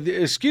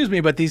 excuse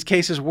me, but these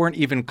cases weren't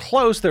even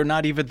close. They're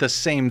not even the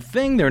same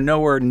thing. They're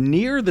nowhere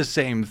near the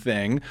same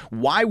thing.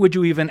 Why would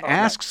you even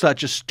ask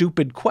such a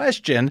stupid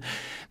question?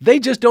 They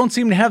just don't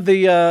seem to have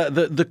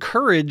the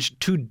courage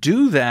to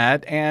do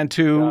that and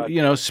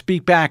to,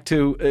 speak back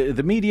to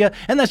the media.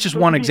 And that's just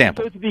one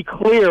example. So to be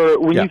clear,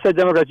 when you said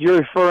Democrats, you're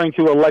referring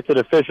to elected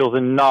officials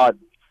and not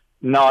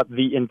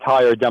the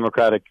entire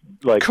Democratic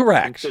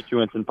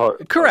constituents and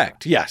party.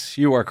 Correct. Yes,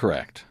 you are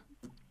correct.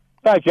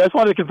 Thank you. I just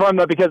wanted to confirm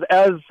that because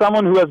as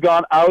someone who has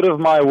gone out of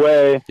my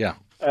way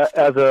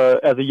as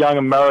a young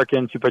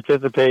American to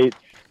participate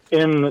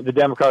in the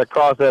democratic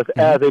process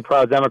as a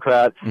proud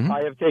Democrat,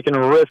 I have taken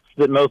risks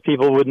that most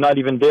people would not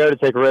even dare to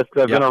take risks.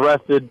 I've been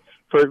arrested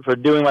for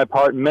doing my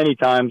part many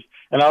times.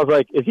 And I was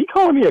like, is he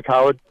calling me a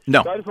coward?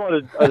 No. So I just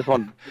wanted.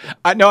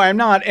 No, I'm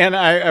not. And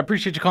I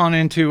appreciate you calling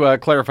in to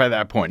clarify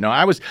that point. No,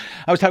 I was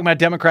talking about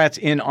Democrats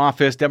in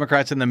office,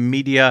 Democrats in the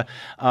media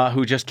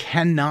who just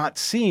cannot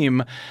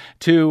seem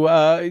to,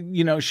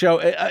 show,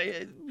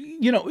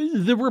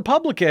 the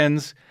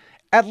Republicans.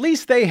 At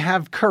least they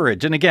have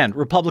courage. And again,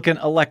 Republican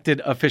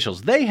elected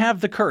officials, they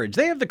have the courage.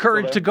 They have the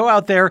courage to go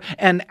out there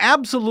and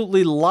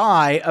absolutely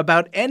lie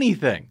about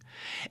anything.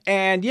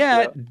 And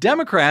yet,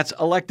 Democrats,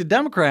 elected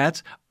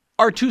Democrats,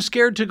 are too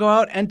scared to go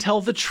out and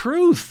tell the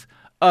truth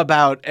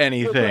about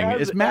anything.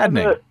 It's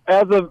maddening.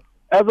 As a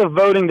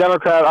voting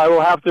Democrat, I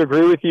will have to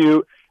agree with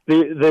you.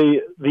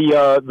 The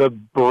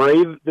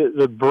braveness,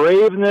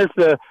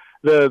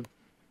 the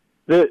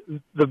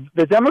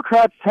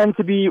Democrats tend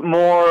to be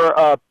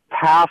more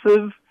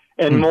passive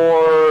and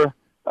more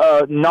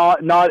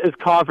not as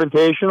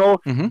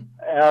confrontational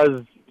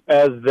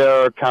as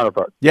their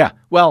counterparts. Yeah,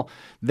 well,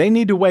 they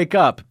need to wake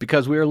up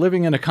because we are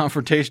living in a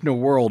confrontational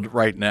world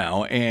right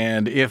now,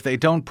 and if they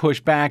don't push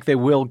back, they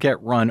will get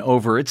run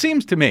over. It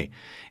seems to me,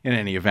 in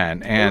any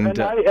event. And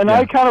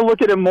I kind of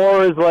look at it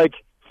more as like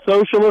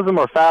socialism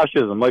or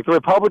fascism. Like the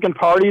Republican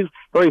Party's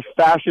very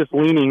fascist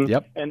leaning.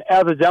 Yep. And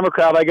as a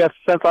Democrat, I guess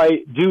since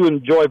I do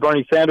enjoy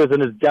Bernie Sanders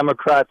and his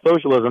Democrat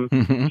socialism,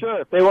 sure,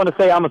 if they want to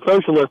say I'm a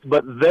socialist,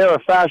 but they're a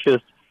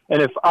fascist,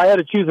 and if I had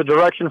to choose a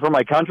direction for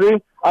my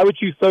country, I would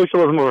choose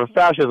socialism over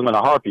fascism in a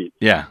heartbeat.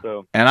 Yeah.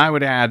 So. And I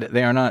would add,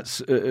 they are not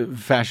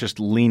fascist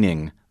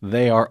leaning.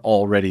 They are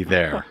already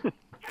there.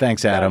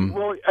 Thanks, Adam.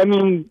 Well, I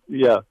mean,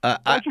 yeah.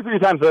 Thank you for your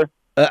time, sir.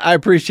 I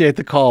appreciate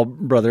the call,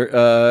 brother.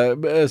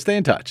 Stay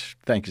in touch.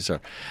 Thank you,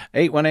 sir.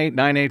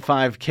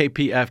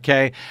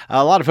 818-985-KPFK.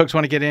 A lot of folks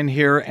want to get in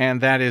here,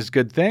 and that is a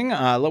good thing.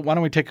 Why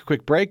don't we take a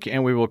quick break,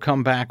 and we will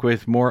come back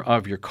with more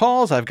of your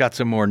calls. I've got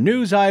some more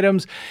news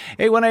items.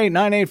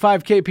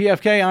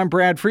 818-985-KPFK. I'm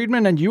Brad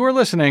Friedman, and you are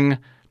listening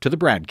to the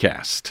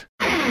BradCast.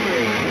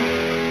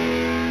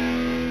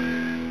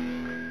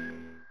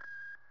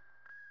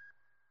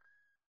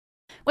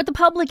 What the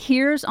public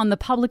hears on the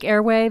public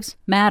airwaves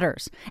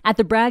matters. At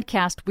the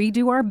BradCast, we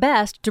do our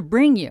best to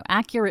bring you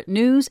accurate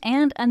news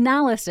and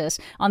analysis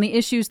on the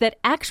issues that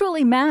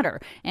actually matter,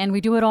 and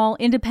we do it all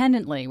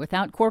independently,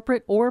 without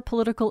corporate or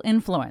political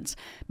influence.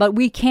 But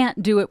we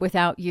can't do it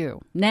without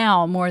you,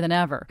 now more than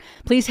ever.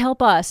 Please help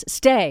us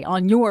stay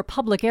on your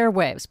public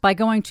airwaves by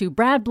going to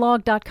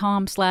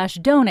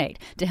bradblog.com/donate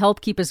to help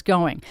keep us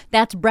going.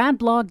 That's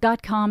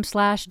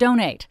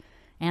bradblog.com/donate.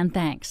 And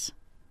thanks.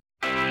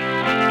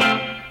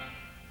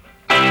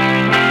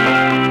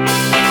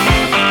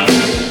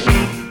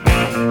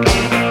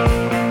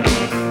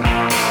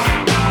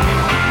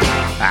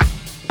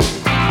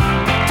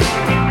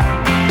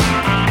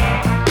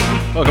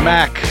 Welcome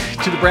back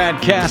to the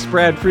BradCast.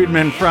 Brad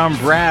Friedman from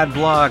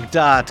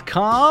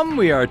bradblog.com.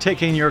 We are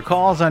taking your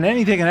calls on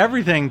anything and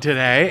everything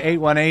today.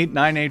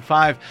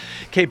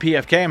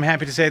 818-985-KPFK. I'm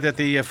happy to say that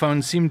the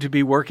phones seem to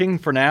be working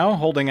for now,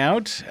 holding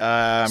out.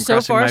 I'm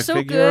so far, so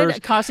fingers.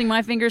 good. Crossing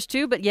my fingers,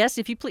 too. But yes,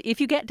 if you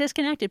get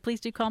disconnected,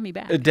 please do call me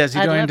back.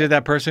 Desi, going to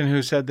that person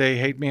who said they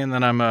hate me and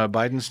then I'm a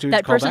Biden student?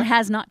 That person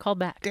has not called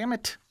back. Damn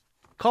it.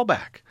 Call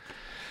back.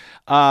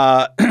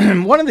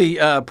 One of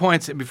the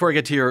points, before I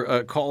get to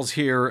your calls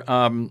here,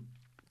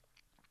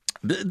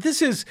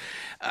 this is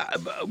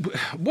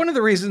one of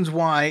the reasons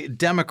why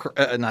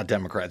democracy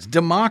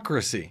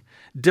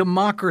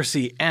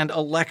and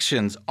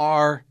elections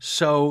are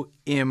so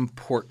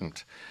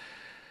important.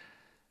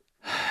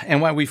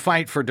 And why we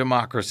fight for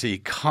democracy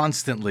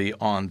constantly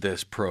on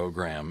this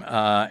program.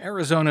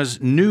 Arizona's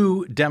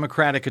new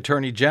Democratic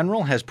Attorney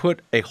General has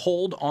put a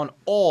hold on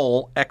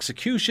all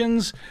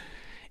executions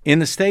in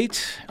the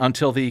state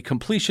until the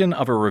completion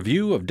of a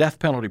review of death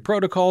penalty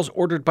protocols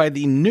ordered by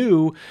the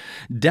new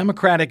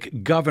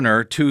Democratic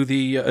governor due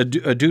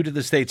to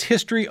the state's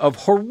history of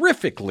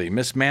horrifically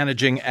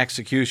mismanaging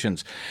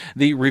executions.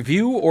 The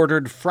review,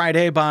 ordered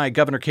Friday by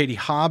Governor Katie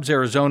Hobbs,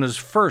 Arizona's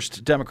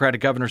first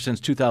Democratic governor since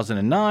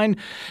 2009,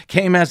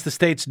 came as the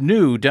state's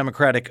new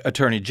Democratic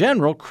Attorney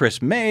General,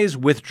 Chris Mays,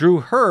 withdrew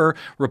her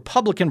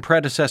Republican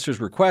predecessor's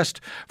request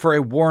for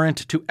a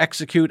warrant to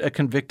execute a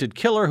convicted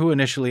killer who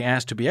initially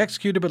asked to be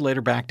executed but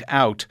later backed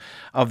out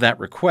of that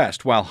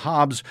request. While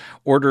Hobbs'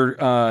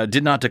 order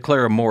did not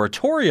declare a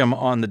moratorium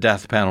on the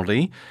death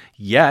penalty,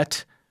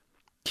 yet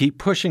keep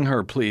pushing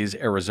her, please,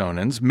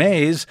 Arizonans.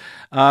 Mays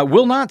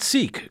will not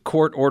seek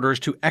court orders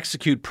to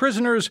execute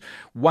prisoners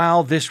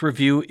while this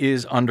review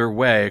is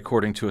underway,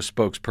 according to a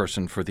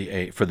spokesperson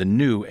for the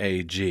new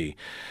AG.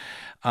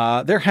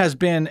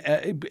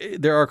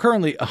 There are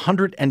currently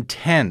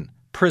 110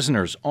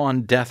 prisoners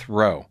on death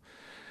row.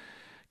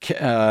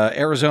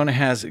 Arizona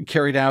has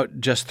carried out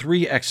just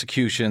 3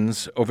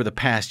 executions over the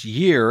past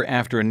year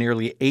after a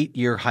nearly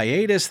 8-year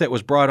hiatus that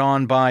was brought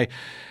on by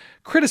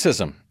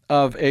criticism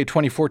of a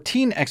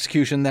 2014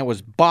 execution that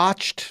was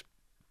botched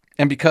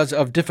and because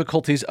of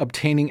difficulties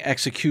obtaining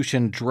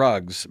execution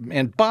drugs.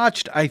 And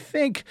botched, I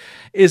think,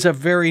 is a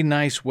very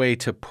nice way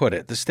to put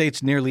it. The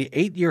state's nearly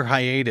 8-year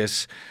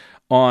hiatus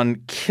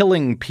on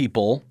killing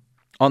people,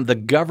 on the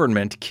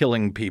government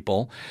killing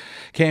people,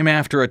 came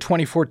after a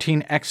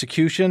 2014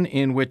 execution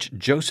in which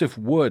Joseph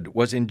Wood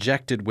was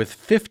injected with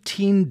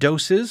 15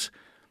 doses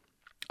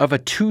of a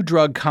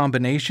 2-drug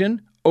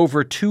combination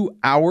over 2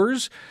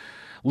 hours,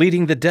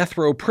 leading the death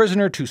row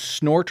prisoner to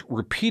snort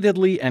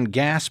repeatedly and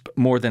gasp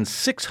more than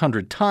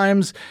 600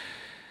 times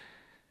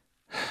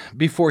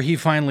before he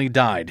finally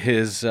died.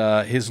 His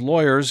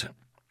lawyers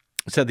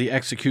said the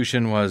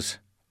execution was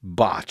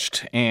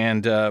botched.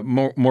 And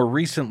more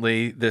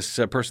recently, this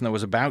person that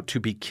was about to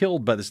be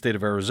killed by the state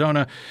of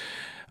Arizona,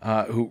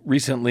 who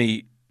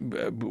recently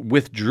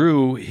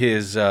withdrew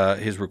his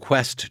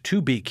request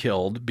to be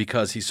killed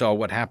because he saw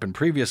what happened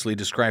previously,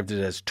 described it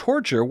as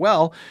torture.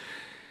 Well,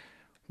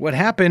 what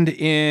happened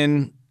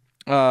in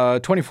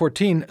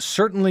 2014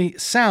 certainly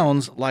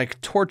sounds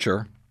like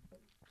torture.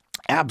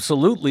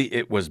 Absolutely,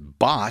 it was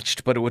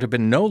botched, but it would have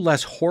been no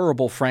less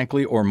horrible,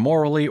 frankly, or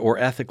morally or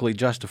ethically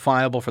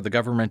justifiable for the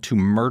government to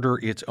murder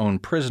its own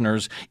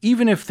prisoners,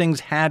 even if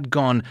things had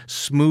gone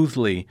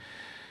smoothly,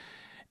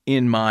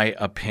 in my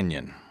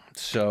opinion.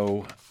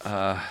 So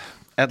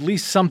at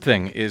least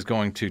something is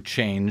going to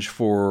change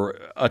for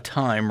a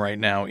time right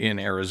now in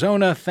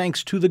Arizona,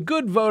 thanks to the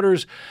good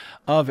voters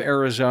of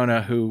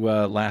Arizona who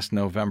last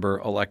November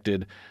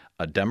elected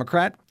a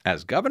Democrat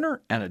as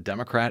governor and a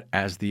Democrat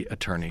as the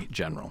attorney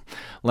general.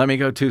 Let me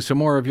go to some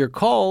more of your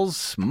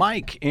calls.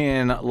 Mike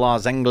in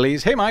Los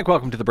Angeles. Hey, Mike,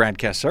 welcome to the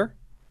BradCast, sir.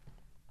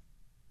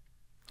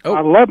 Oh.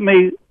 Let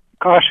me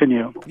caution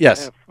you.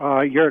 Yes.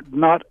 If you're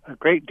not a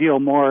great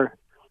deal more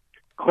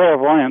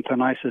clairvoyant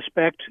than I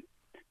suspect,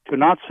 to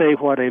not say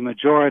what a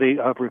majority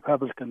of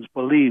Republicans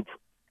believe.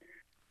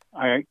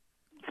 I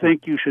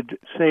think you should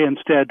say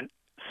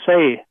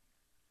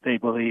they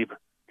believe.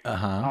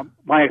 Uh-huh.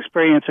 My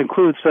experience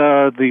includes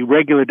the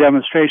regular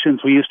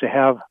demonstrations we used to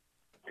have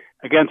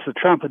against the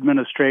Trump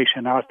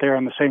administration out there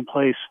in the same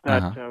place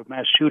that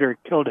mass shooter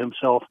killed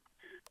himself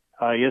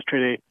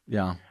yesterday.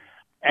 Yeah.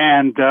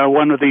 And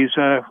one of these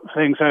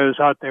things, I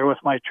was out there with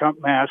my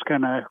Trump mask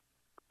and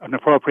an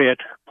appropriate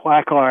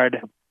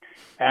placard,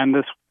 and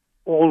this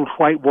old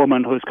white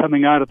woman who was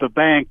coming out of the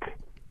bank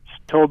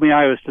told me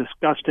I was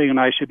disgusting and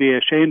I should be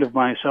ashamed of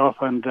myself,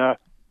 and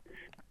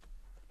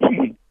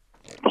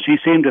she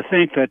seemed to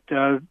think that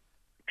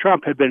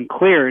Trump had been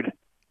cleared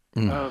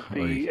of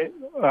the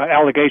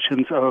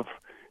allegations of,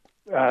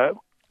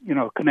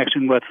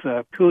 connection with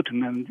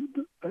Putin and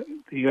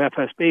the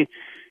FSB.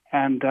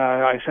 And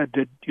I said,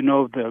 "Did you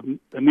know the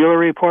Mueller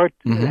report?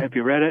 Mm-hmm. Have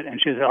you read it?"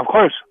 And she said, "Of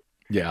course."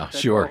 Yeah, I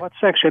said, sure. "Well, what's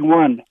Section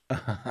 1?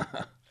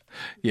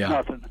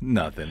 Yeah,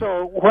 nothing.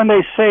 So when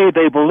they say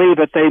they believe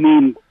it, they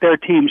mean their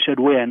team should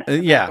win.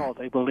 Yeah, that's all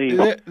they believe.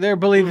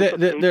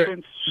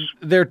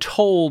 They're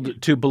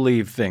told to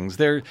believe things.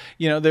 The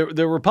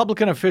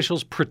Republican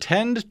officials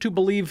pretend to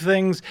believe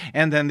things,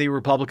 and then the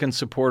Republican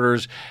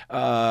supporters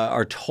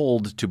are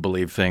told to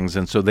believe things,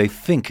 and so they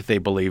think they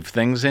believe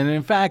things, and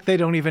in fact, they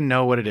don't even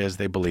know what it is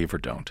they believe or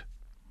don't.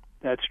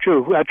 That's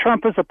true.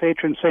 Trump is a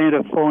patron saint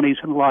of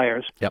phonies and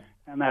liars. Yep.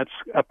 And that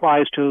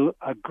applies to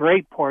a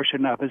great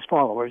portion of his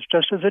followers,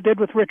 just as it did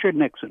with Richard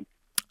Nixon.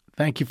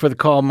 Thank you for the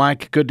call,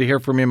 Mike. Good to hear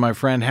from you, my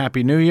friend.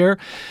 Happy New Year.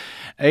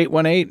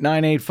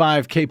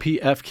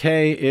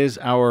 818-985-KPFK is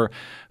our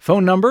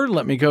phone number.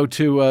 Let me go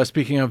to,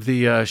 speaking of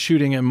the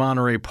shooting in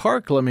Monterey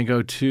Park, let me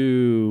go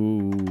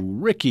to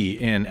Ricky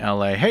in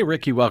L.A. Hey,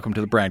 Ricky, welcome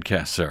to the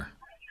BradCast, sir.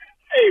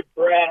 Hey,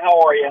 Brad, how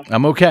are you?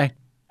 I'm okay.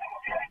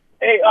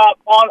 Hey,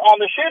 on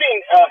the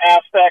shooting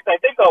aspect, I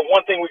think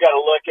one thing we got to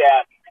look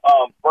at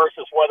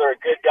versus whether a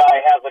good guy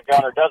has a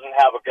gun or doesn't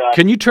have a gun.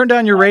 Can you turn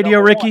down your radio,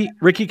 Ricky?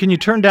 Ricky, can you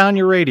turn down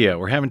your radio?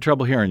 We're having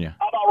trouble hearing you.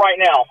 How about right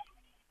now?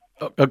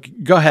 Okay,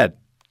 go ahead.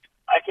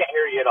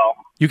 you at all.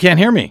 You can't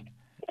hear me.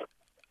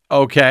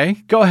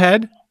 Okay, go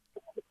ahead.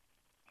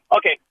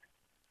 Okay.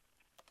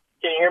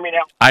 Can you hear me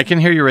now? I can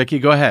hear you, Ricky.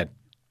 Go ahead.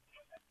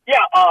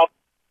 Yeah.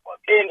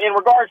 In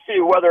regards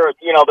to whether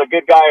the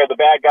good guy or the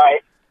bad guy,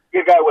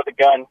 good guy with a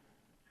gun.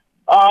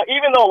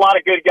 Even though a lot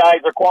of good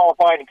guys are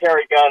qualified to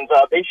carry guns,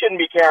 they shouldn't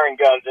be carrying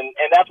guns, and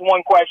that's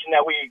one question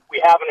that we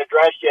haven't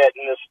addressed yet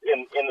in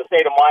the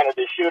state of mind of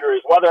this shooter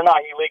is whether or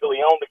not he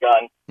legally owned a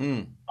gun.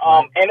 And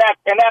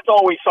that's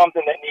always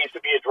something that needs to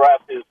be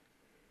addressed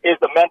is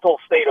the mental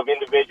state of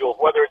individuals,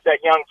 whether it's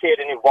that young kid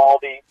in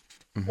Uvalde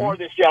or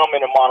this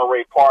gentleman in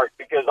Monterey Park,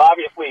 because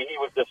obviously he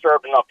was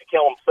disturbed enough to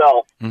kill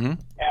himself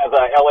as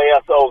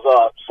LASO's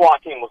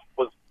SWAT team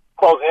was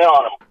closing in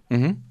on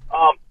him.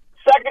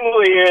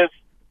 Secondly is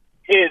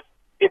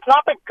it's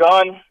not the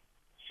gun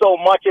so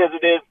much as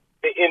it is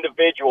the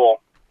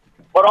individual,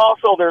 but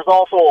also there's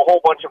also a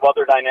whole bunch of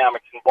other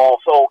dynamics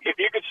involved. So if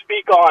you could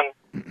speak on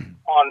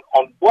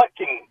what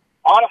can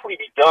honestly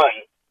be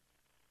done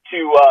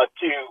to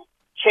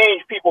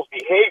change people's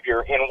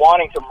behavior in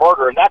wanting to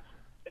murder, and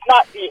it's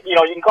not you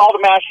can call it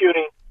a mass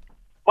shooting,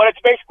 but it's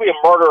basically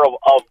a murder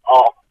of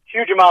a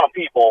huge amount of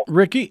people.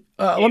 Ricky,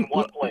 in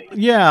one place.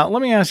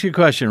 Let me ask you a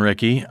question,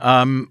 Ricky.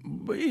 Why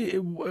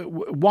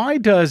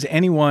does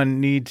anyone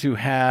need to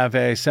have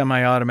a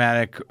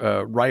semi-automatic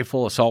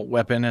rifle, assault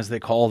weapon, as they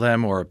call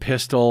them, or a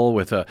pistol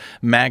with a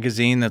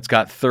magazine that's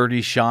got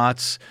 30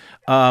 shots?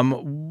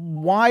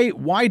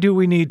 Why do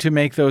we need to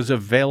make those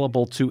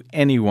available to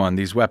anyone,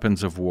 these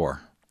weapons of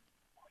war?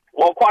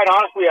 Well, quite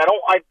honestly, I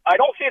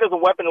don't see it as a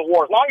weapon of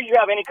war. As long as you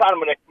have any kind of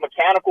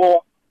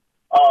mechanical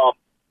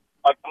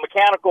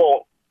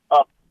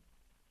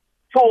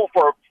tool,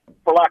 for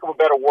lack of a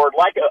better word,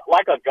 like a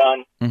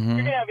gun, you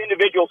can have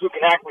individuals who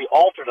can actually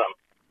alter them.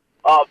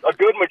 A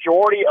good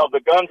majority of the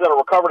guns that are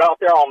recovered out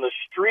there on the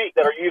street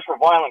that are used for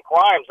violent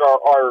crimes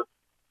are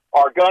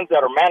guns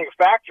that are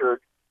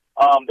manufactured.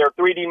 They're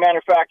 3D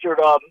manufactured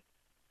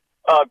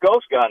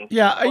ghost guns.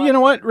 Yeah, but, you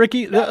know what,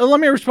 Ricky? Let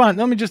me respond.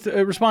 Let me just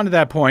respond to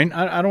that point.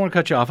 I don't want to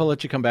cut you off. I'll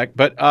let you come back.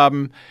 But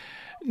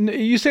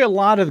you say a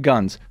lot of the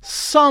guns.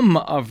 Some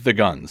of the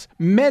guns,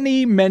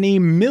 many, many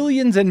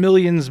millions and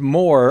millions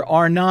more,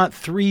 are not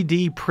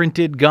 3D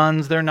printed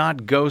guns. They're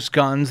not ghost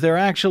guns. They're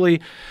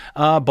actually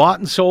bought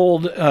and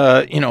sold,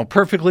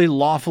 perfectly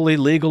lawfully,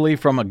 legally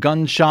from a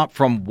gun shop,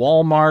 from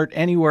Walmart,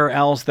 anywhere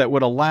else that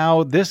would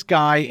allow this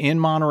guy in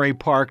Monterey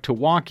Park to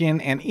walk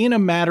in and in a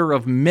matter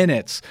of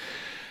minutes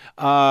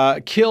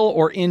kill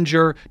or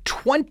injure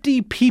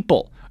 20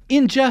 people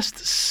in just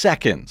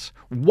seconds.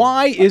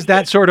 Why is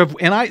that sort of,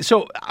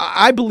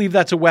 I believe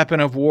that's a weapon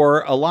of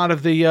war. A lot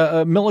of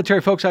the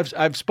military folks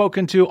I've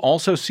spoken to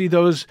also see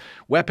those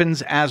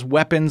weapons as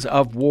weapons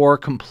of war,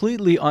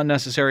 completely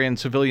unnecessary in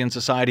civilian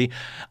society.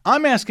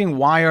 I'm asking,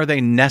 why are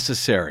they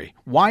necessary?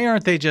 Why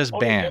aren't they just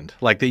banned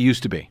like they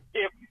used to be?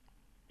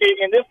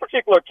 In this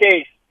particular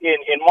case in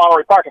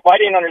Monterey Park, if I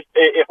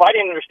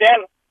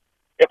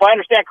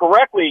understand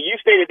correctly, you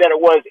stated that it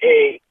was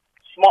a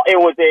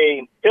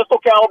pistol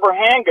caliber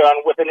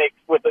handgun with an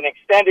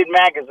extended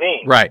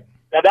magazine. Right.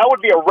 Now that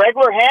would be a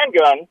regular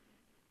handgun,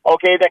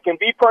 okay, that can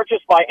be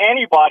purchased by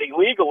anybody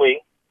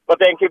legally, but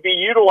then could be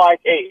utilized.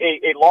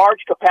 A large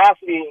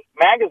capacity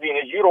magazine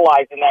is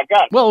utilized in that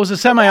gun. Well, it was a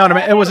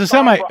semi-automatic. It was a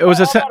semi. It was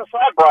a.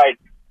 Brad.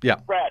 Yeah.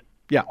 Brad.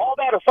 Yeah. All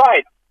that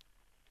aside,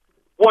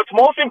 what's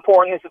most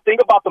important is to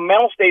think about the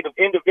mental state of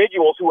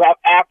individuals who have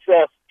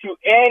access to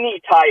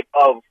any type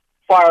of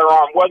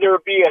firearm, whether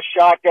it be a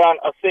shotgun,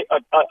 a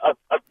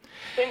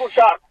single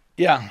shot.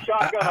 Yeah.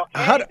 Shotgun.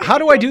 How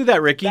do I do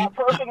that, Ricky? That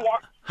person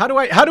How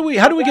do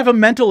we give a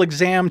mental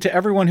exam to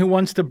everyone who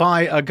wants to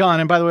buy a gun?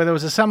 And by the way, there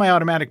was a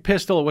semi-automatic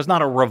pistol. It was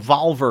not a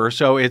revolver,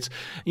 so it's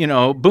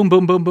boom, boom,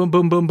 boom, boom,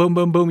 boom, boom, boom,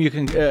 boom, boom. You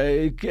can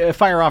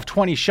fire off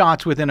 20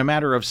 shots within a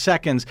matter of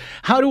seconds.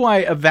 How do I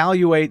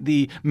evaluate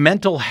the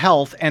mental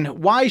health,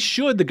 and why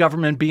should the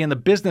government be in the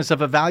business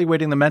of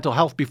evaluating the mental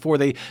health before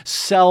they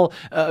sell,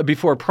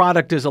 before a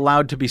product is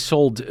allowed to be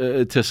sold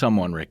to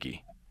someone,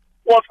 Ricky?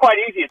 Well, it's quite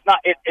easy. It's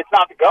not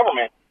the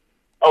government.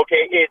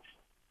 Okay, it's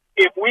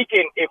if we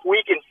can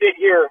sit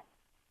here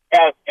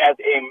as and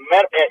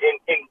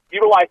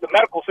utilize the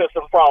medical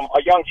system from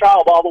a young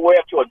child all the way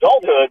up to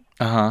adulthood.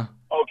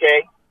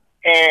 Okay,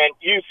 and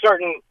use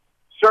certain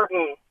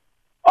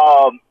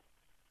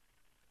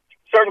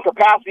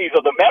capacities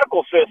of the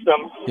medical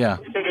system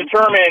to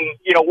determine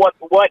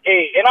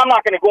and I'm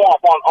not going to go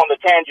off on the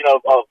tangent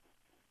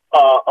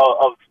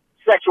of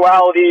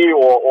sexuality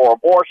or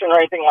abortion or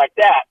anything like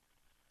that.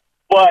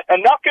 But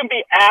enough can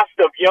be asked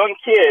of young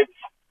kids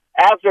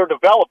as they're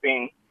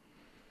developing.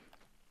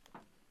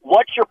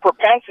 What's your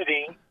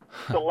propensity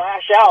to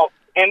lash out?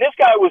 And this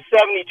guy was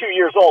 72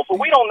 years old, so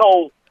we don't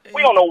know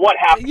what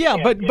happened. Yeah,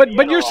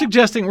 but you're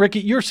suggesting,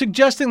 Ricky,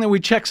 that we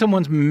check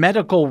someone's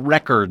medical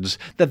records,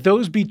 that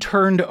those be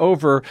turned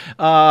over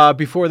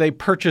before they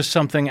purchase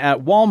something at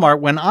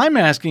Walmart. When I'm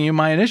asking you,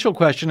 my initial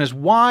question is,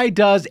 why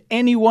does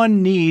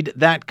anyone need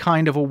that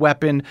kind of a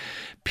weapon?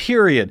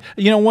 period.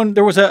 You know,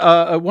 there was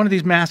a one of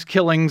these mass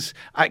killings.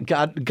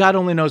 God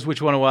only knows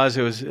which one it was.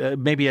 It was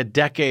maybe a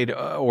decade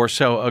or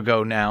so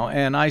ago now.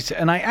 And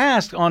I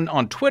asked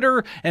on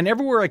Twitter and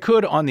everywhere I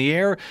could on the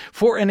air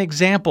for an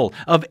example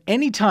of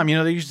any time. You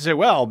know, they used to say,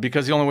 well,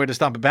 because the only way to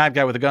stop a bad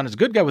guy with a gun is a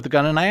good guy with a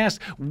gun. And I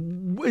asked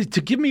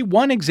to give me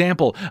one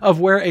example of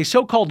where a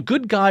so-called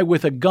good guy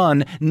with a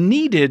gun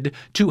needed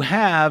to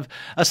have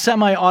a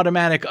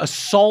semi-automatic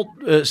assault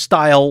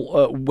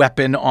style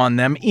weapon on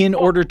them in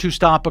order to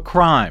stop a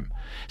crime.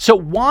 So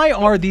why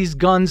are these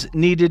guns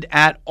needed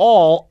at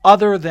all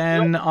other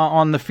than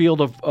on the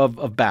field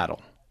of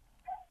battle?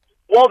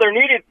 Well, they're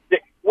needed.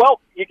 Well,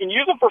 you can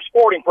use them for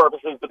sporting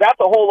purposes, but that's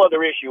a whole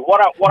other issue.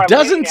 What I'm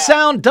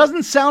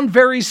doesn't sound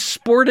very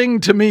sporting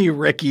to me,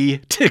 Ricky,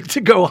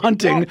 to go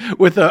hunting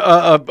with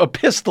a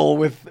pistol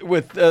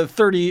with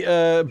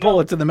 30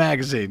 bullets in the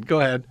magazine. Go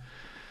ahead.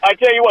 I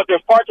tell you what,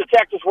 there's parts of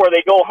Texas where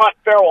they go hunt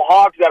feral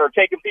hogs that are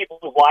taking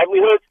people's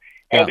livelihoods,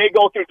 and they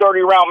go through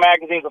 30-round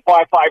magazines of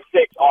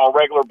 5.56 on a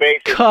regular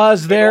basis.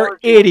 Because they're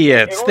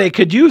idiots. They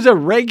could use a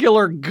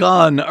regular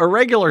gun, a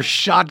regular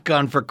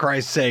shotgun, for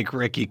Christ's sake,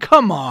 Ricky.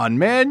 Come on,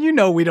 man. You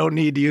know we don't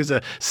need to use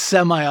a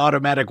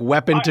semi-automatic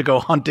weapon to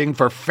go hunting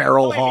for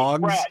feral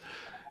hogs. Brad,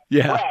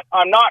 yeah. Brad,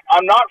 I'm not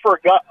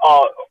for gun,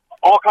 all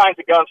kinds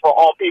of guns for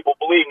all people.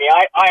 Believe me,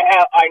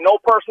 I know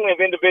personally of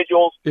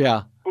individuals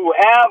who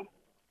have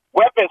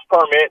weapons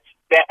permits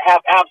that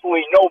have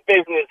absolutely no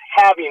business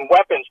having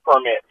weapons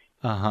permits.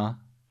 Uh-huh.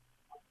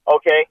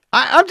 Okay.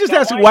 I'm just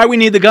asking why we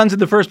need the guns in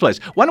the first place.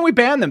 Why don't we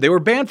ban them? They were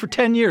banned for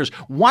 10 years.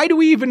 Why do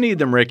we even need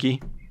them,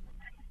 Ricky?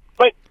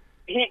 But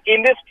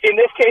in this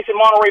case in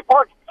Monterey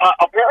Park,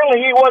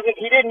 apparently he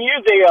didn't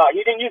use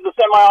a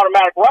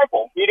semi-automatic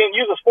rifle. He didn't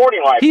use a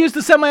sporting rifle. He used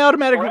a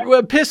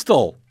semi-automatic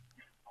pistol.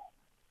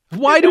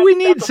 Why do we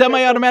need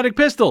semi-automatic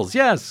pistols?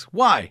 Yes.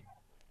 Why?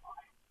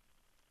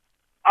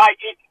 I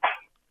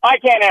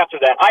can't answer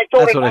that. I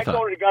toted a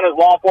gun as a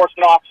law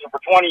enforcement officer for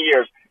 20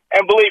 years.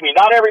 And believe me,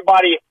 not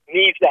everybody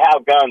needs to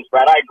have guns,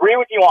 Brad. I agree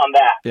with you on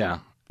that. Yeah.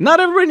 Not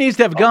everybody needs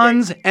to have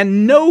guns,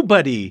 and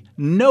nobody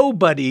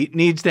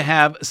needs to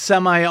have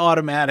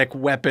semi-automatic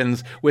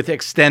weapons with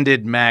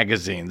extended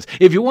magazines.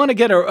 If you want to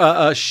get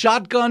a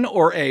shotgun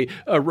or a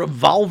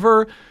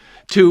revolver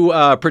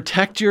to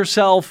protect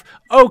yourself,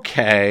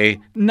 okay,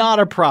 not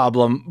a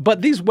problem.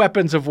 But these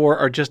weapons of war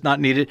are just not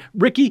needed.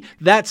 Ricky,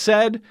 that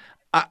said,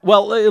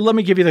 let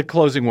me give you the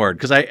closing word,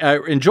 because I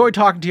enjoy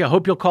talking to you. I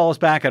hope you'll call us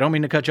back. I don't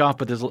mean to cut you off,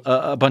 but there's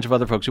a bunch of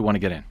other folks who want to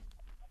get in.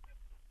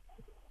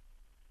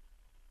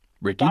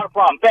 Ricky? Not a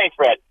problem. Thanks,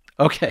 Fred.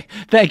 Okay.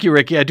 Thank you,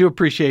 Ricky. I do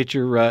appreciate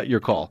your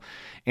call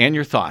and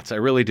your thoughts. I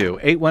really do.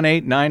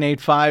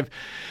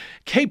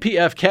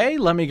 818-985-KPFK.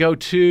 Let me go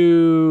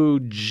to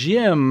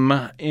Jim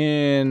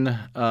in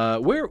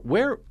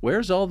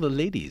where's all the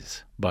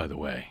ladies, by the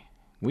way?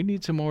 We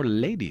need some more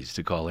ladies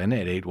to call in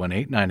at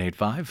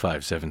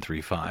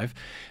 818-985-5735.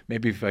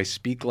 Maybe if I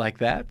speak like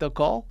that, they'll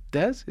call.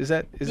 Des? Is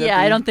that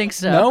I don't think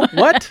so. No?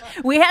 What?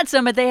 We had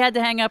some, but they had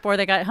to hang up or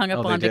they got hung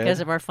up on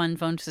because of our fun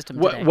phone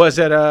system today. Was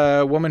it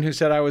a woman who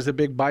said I was a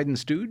big Biden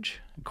stooge?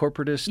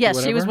 Corporatist? Yes,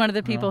 whatever? she was one of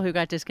the people who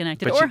got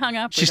disconnected or hung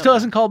up. She still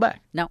hasn't called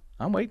back? No.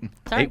 I'm waiting.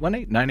 Sorry.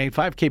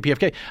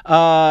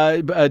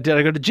 818-985-KPFK. Did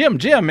I go to Jim?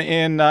 Jim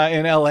in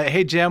L.A.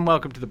 Hey, Jim.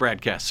 Welcome to the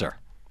BradCast, sir.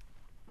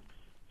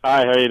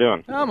 Hi, how are you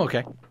doing? I'm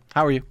okay.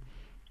 How are you?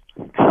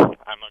 I'm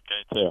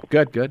okay, too.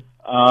 Good.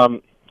 I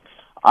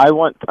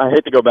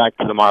hate to go back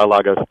to the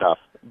Mar-a-Lago stuff,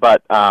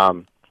 but I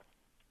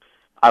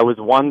was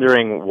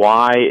wondering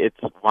why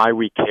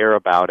we care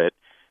about it.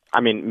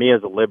 I mean, me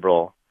as a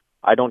liberal,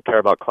 I don't care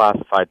about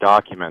classified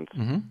documents.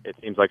 Mm-hmm. It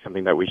seems like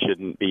something that we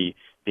shouldn't be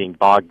being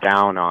bogged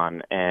down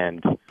on.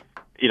 And,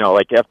 you know,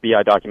 like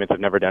FBI documents have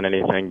never done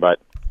anything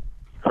but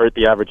hurt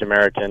the average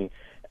American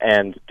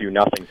and do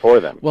nothing for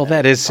them. Well,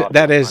 that is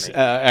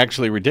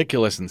actually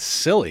ridiculous and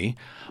silly.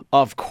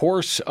 Of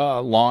course,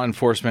 law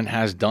enforcement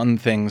has done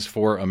things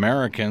for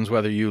Americans.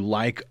 Whether you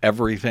like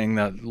everything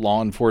that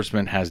law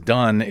enforcement has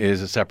done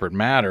is a separate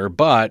matter.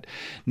 But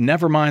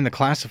never mind the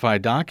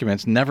classified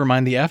documents, never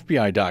mind the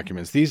FBI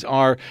documents. These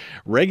are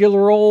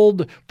regular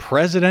old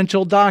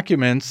presidential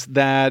documents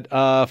that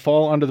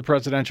fall under the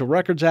Presidential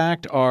Records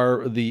Act,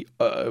 are the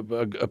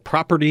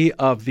property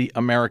of the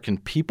American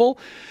people,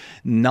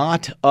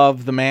 not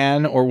of the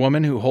man or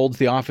woman who holds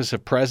the office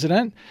of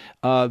president.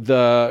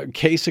 The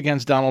case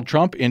against Donald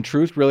Trump, in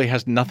truth, really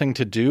has nothing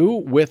to do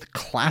with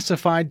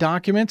classified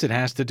documents. It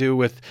has to do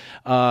with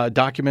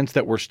documents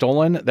that were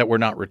stolen, that were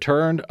not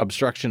returned,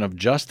 obstruction of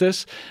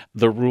justice,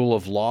 the rule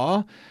of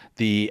law,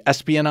 the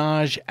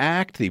Espionage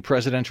Act, the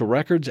Presidential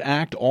Records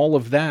Act. All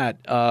of that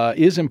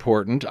is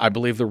important. I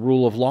believe the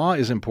rule of law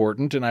is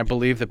important, and I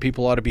believe that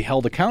people ought to be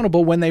held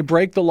accountable when they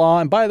break the law.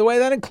 And by the way,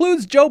 that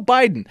includes Joe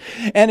Biden.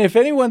 And if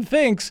anyone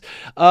thinks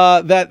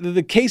that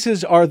the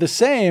cases are the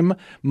same,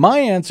 my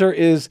answer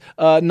is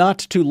not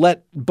to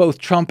let both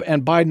Trump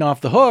and Biden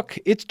off the hook.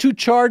 It's to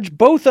charge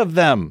both of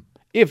them.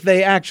 If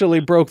they actually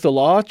broke the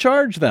law,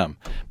 charge them.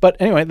 But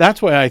anyway,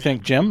 that's why I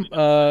think, Jim,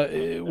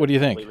 what do you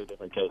think? Completely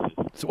different cases.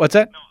 So what's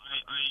that? No,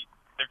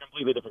 they're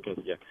completely different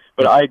cases, yeah.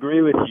 But I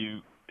agree with you.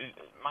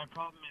 My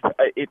problem is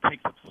it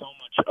takes up so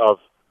much of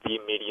the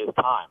media's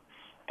time,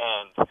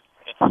 and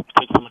it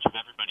takes so much of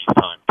everybody's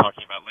time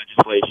talking about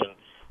legislation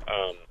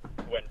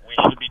when we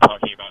should be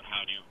talking about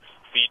how to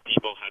feed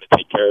people, how to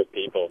take care of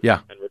people. Yeah.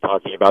 And we're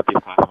talking about these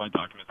classified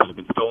documents that have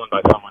been stolen by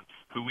someone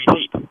who we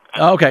hate.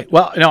 Okay.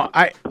 Well, no,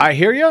 I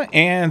hear you,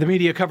 and the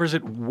media covers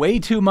it way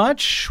too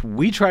much.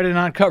 We try to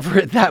not cover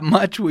it that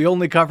much. We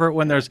only cover it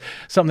when there's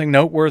something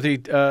noteworthy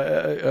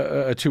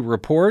to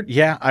report.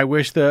 Yeah, I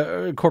wish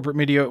the corporate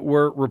media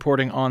were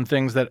reporting on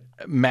things that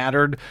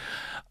mattered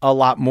a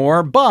lot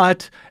more,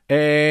 but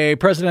a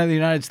president of the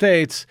United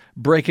States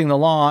breaking the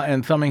law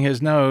and thumbing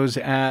his nose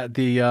at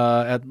the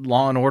at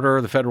law and order,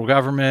 the federal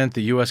government,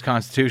 the U.S.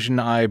 Constitution,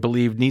 I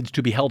believe needs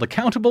to be held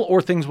accountable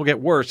or things will get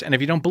worse. And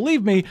if you don't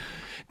believe me,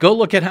 go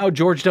look at how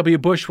George W.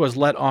 Bush was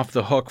let off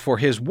the hook for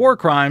his war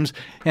crimes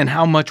and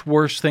how much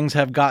worse things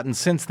have gotten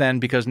since then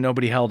because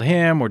nobody held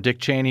him or Dick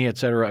Cheney, et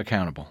cetera,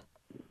 accountable.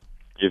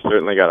 You've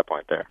certainly got a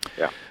point there.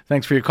 Yeah.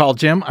 Thanks for your call,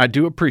 Jim. I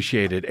do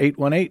appreciate it.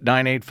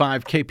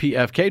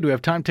 818-985-KPFK. Do we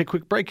have time to take a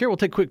quick break here? We'll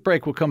take a quick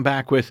break. We'll come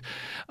back with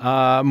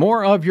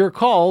more of your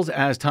calls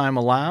as time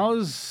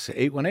allows.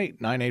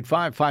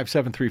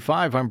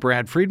 818-985-5735. I'm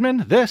Brad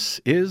Friedman. This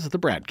is the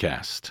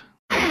BradCast.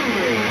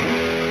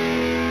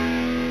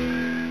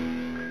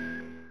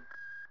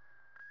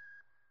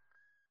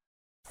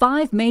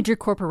 5 major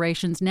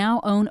corporations now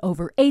own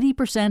over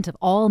 80% of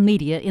all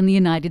media in the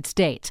United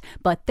States,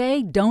 but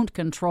they don't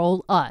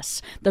control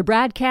us. The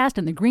BradCast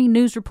and the Green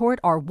News Report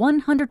are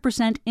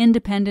 100%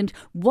 independent,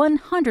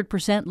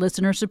 100%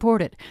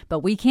 listener-supported. But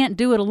we can't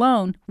do it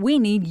alone. We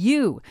need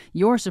you.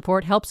 Your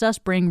support helps us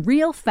bring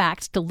real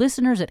facts to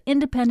listeners at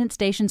independent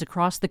stations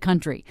across the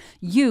country.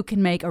 You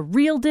can make a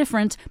real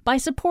difference by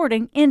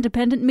supporting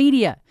independent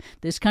media.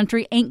 This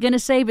country ain't going to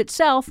save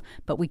itself,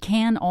 but we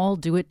can all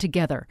do it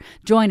together.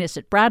 Join us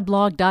at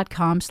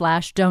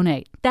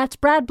bradblog.com/donate. That's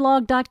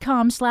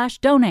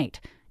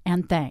bradblog.com/donate.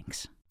 And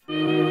thanks.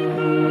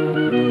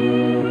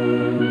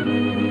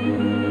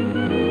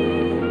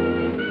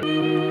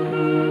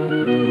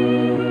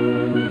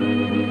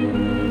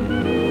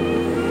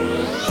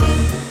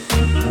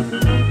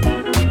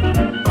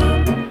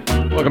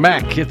 Welcome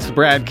back. It's the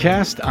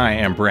BradCast. I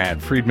am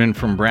Brad Friedman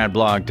from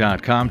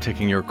bradblog.com,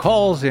 taking your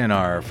calls in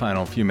our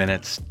final few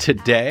minutes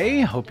today.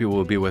 Hope you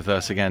will be with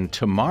us again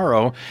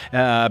tomorrow.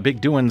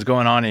 Big doings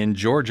going on in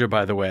Georgia,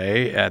 by the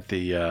way, at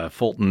the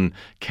Fulton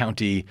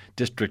County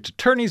District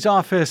Attorney's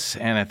Office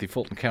and at the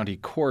Fulton County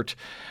Court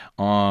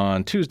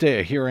on Tuesday,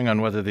 a hearing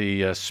on whether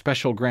the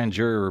special grand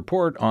jury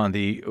report on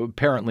the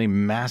apparently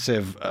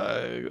massive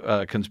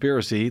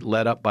conspiracy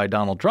led up by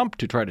Donald Trump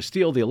to try to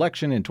steal the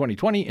election in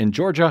 2020 in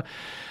Georgia.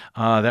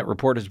 That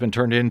report has been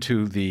turned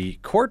into the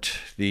court.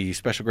 The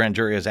special grand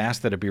jury has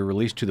asked that it be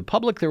released to the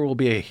public. There will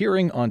be a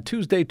hearing on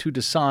Tuesday to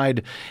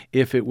decide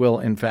if it will,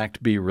 in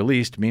fact, be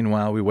released.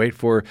 Meanwhile, we wait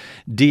for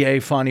DA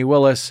Fani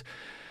Willis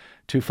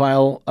to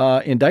file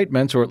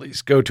indictments, or at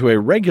least go to a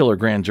regular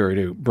grand jury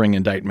to bring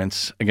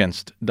indictments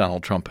against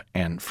Donald Trump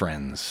and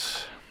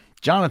friends.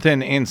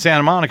 Jonathan in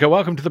Santa Monica,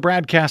 welcome to the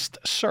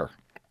BradCast, sir.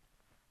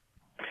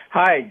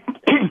 Hi.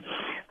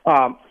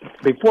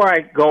 Before I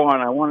go on,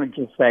 I want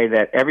to just say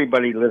that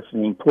everybody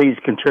listening, please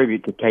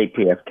contribute to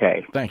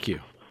KPFK. Thank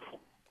you.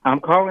 I'm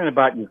calling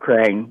about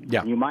Ukraine.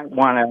 Yeah. You might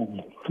want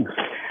to,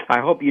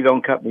 I hope you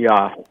don't cut me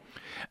off.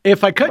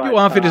 If I cut you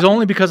off, it is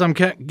only because I'm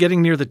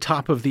getting near the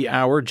top of the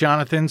hour,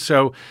 Jonathan.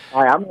 So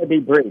all right, I'm going to be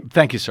brief.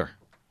 Thank you, sir.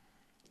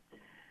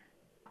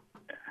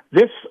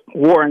 This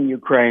war in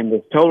Ukraine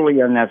was totally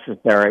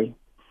unnecessary.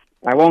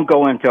 I won't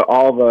go into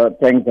all the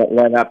things that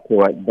led up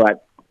to it,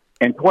 but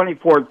in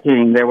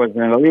 2014, there was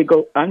an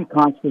illegal,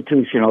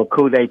 unconstitutional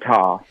coup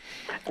d'etat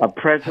of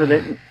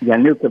President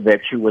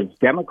Yanukovych, who was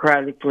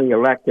democratically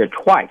elected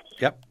twice.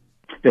 Yep.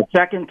 The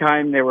second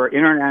time, there were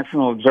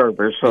international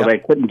observers, so they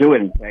couldn't do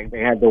anything.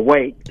 They had to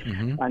wait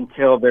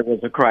until there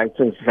was a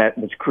crisis that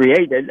was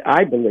created,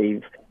 I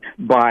believe,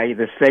 by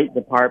the State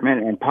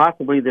Department and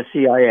possibly the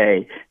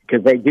CIA,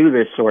 because they do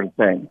this sort of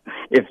thing.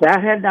 If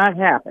that had not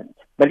happened,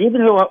 but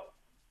even though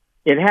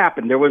it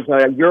happened, there was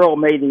a euro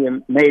made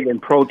in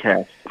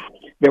protest.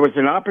 There was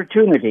an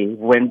opportunity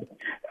when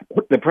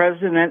the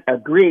president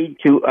agreed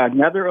to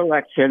another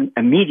election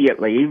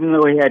immediately, even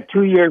though he had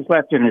 2 years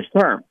left in his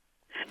term.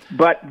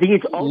 But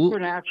these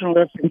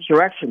ultranationalist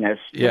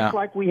insurrectionists, just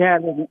like we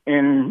had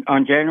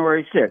on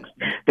January 6th,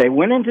 they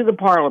went into the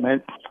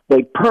parliament,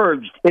 they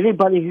purged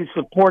anybody who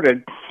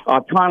supported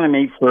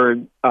autonomy for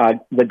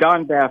the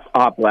Donbass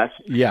Oblast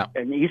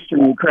in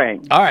eastern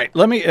Ukraine. All right,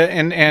 let me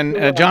and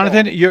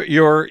Jonathan,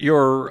 your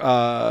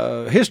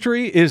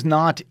history is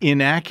not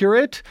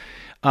inaccurate.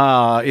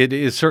 It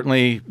is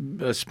certainly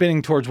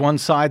spinning towards one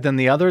side than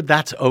the other.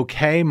 That's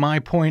okay. My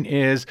point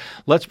is,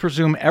 let's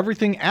presume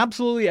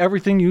absolutely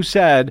everything you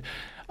said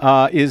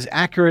is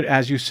accurate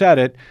as you said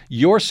it,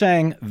 you're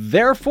saying,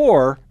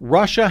 therefore,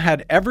 Russia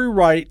had every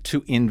right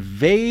to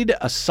invade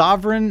a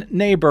sovereign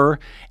neighbor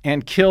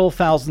and kill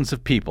thousands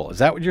of people. Is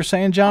that what you're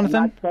saying, Jonathan?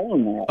 I'm not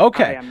saying that.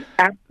 Okay. I am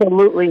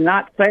absolutely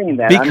not saying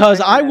that.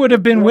 Because I would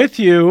have been with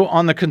you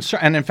on the concern,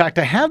 and in fact,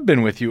 I have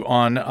been with you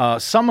on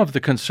some of the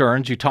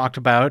concerns you talked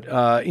about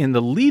in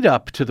the lead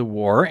up to the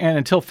war, and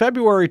until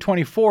February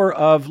 24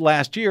 of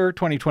last year,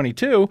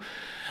 2022,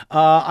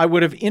 I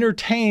would have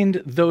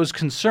entertained those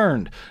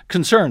concerns.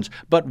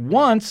 But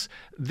once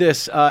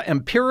this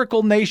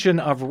empirical nation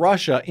of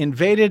Russia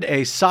invaded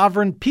a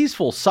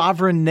peaceful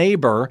sovereign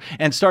neighbor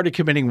and started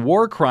committing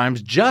war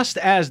crimes, just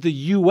as the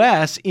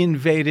U.S.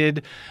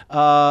 invaded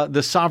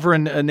the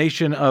sovereign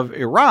nation of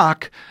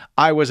Iraq,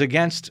 I was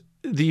against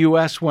the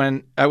U.S.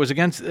 when I was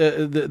against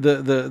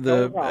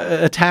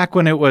the attack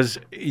when it was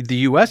the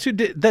U.S.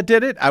 that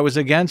did it. I was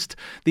against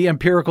the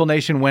empirical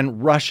nation when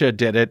Russia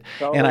did it.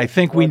 And I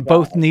think we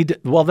both need to,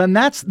 well, then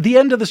that's the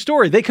end of the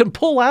story. They can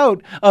pull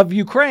out of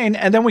Ukraine,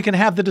 and then we can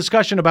have the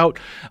discussion about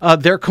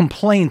their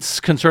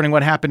complaints concerning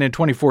what happened in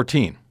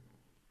 2014.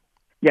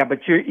 Yeah, but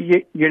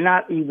you're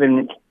not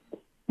even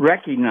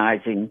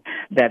recognizing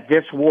that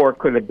this war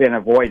could have been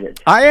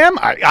avoided. I am.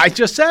 I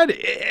just said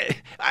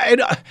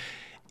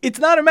it's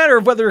not a matter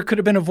of whether it could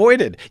have been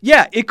avoided.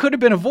 Yeah, it could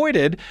have been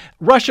avoided.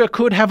 Russia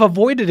could have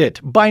avoided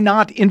it by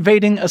not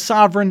invading a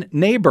sovereign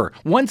neighbor.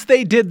 Once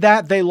they did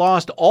that, they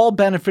lost all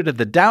benefit of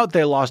the doubt.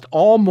 They lost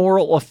all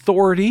moral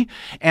authority,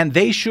 and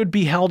they should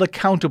be held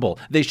accountable.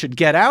 They should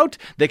get out.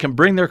 They can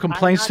bring their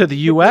complaints to the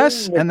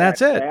U.S., and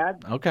that's it.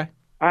 Brad. Okay.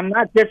 I'm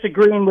not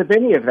disagreeing with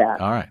any of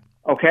that. All right.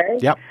 Okay?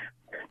 Yep.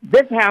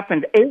 This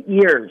happened 8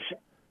 years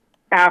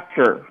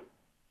after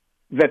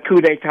the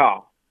coup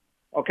d'etat.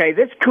 Okay,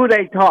 this coup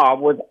d'etat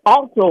was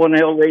also an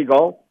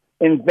illegal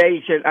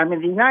invasion. I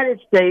mean, the United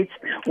States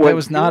was... There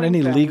was not an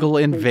illegal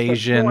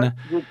invasion.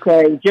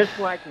 Ukraine, just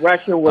like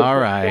Russia was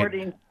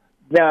supporting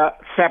the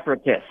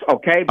separatists,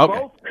 okay?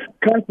 Both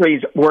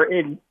countries were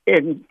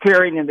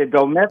interfering in the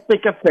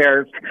domestic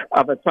affairs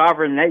of a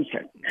sovereign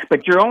nation.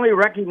 But you're only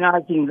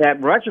recognizing that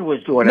Russia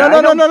was doing it.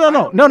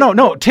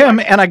 No,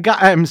 Tim,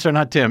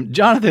 and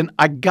Jonathan,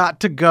 I got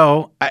to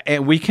go,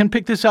 and we can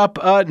pick this up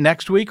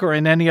next week or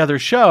in any other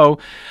show.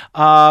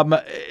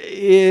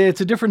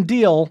 It's a different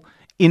deal,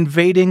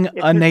 invading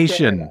a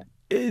nation.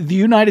 The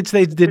United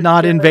States did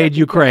not invade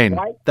Ukraine.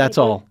 That's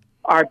all.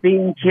 Are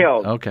being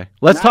killed. Okay.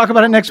 Let's talk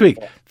about it next week.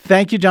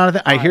 Thank you,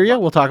 Jonathan. I hear you.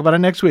 We'll talk about it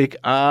next week.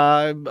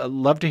 I'd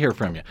love to hear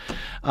from you.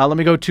 Let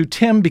me go to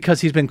Tim because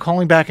he's been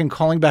calling back.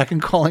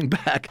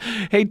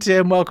 Hey,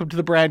 Tim, welcome to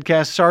the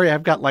BradCast. Sorry,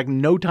 I've got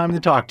no time to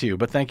talk to you,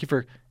 but thank you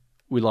for...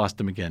 We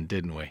lost him again,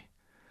 didn't we?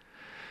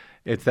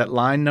 It's that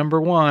line number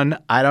 1.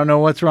 I don't know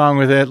what's wrong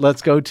with it.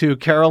 Let's go to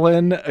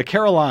Caroline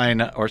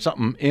or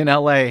something in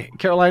L.A.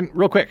 Caroline,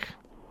 real quick.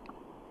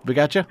 We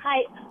got you?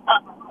 Hi.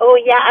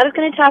 I was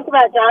going to talk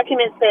about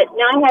documents, but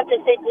now I have to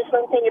say just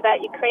one thing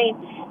about Ukraine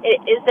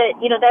is that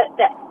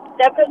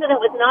that president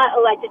was not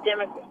elected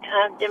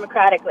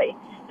democratically.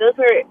 Those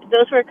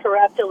were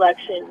corrupt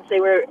elections. They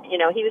were,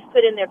 he was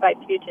put in there by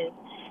Putin,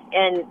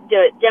 and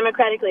the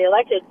democratically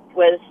elected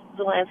was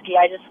Zelensky.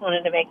 I just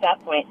wanted to make that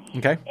point.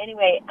 Okay.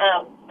 Anyway,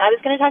 I was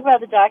going to talk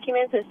about the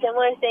documents. A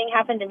similar thing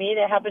happened to me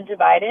that happened to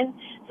Biden.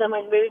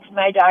 Someone moved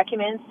my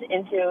documents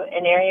into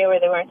an area where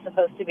they weren't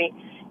supposed to be.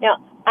 Now,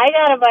 I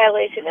got a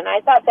violation, and I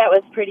thought that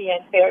was pretty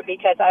unfair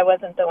because I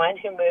wasn't the one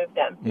who moved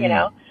them,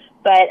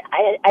 But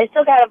I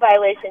still got a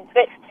violation.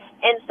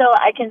 And so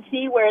I can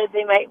see where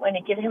they might want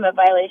to give him a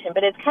violation.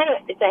 But it's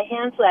a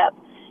hand slap.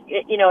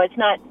 It's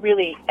not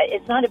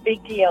a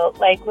big deal.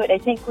 Like, what I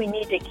think we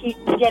need to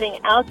keep getting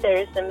out there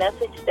is the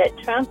message that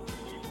Trump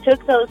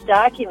took those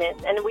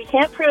documents, and we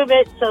can't prove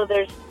it, so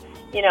there's,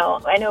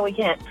 I know we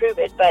can't prove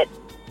it, but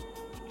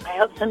I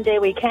hope someday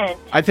we can.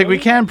 I think we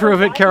can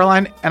prove it,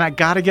 Caroline, and I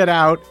got to get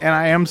out, and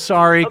I am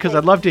sorry, because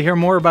I'd love to hear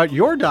more about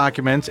your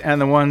documents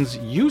and the ones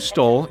you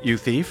stole, you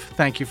thief.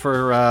 Thank you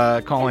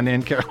for calling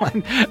in,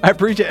 Caroline. I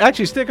appreciate it.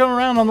 Actually, stick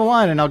around on the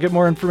line, and I'll get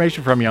more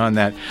information from you on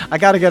that. I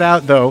got to get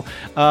out, though.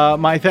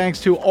 My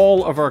thanks to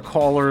all of our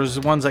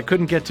callers, ones I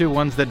couldn't get to,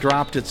 ones that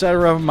dropped,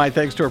 etc. My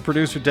thanks to our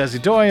producer, Desi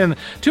Doyen,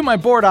 to my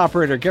board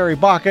operator, Gary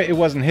Baca. It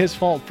wasn't his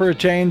fault for a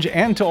change,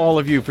 and to all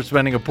of you for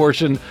spending a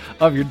portion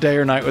of your day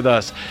or night with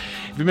us.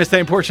 If you missed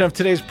any portion of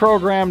today's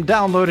program,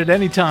 download it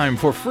anytime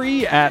for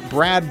free at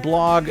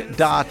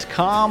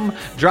bradblog.com.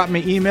 Drop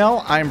me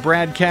email. I'm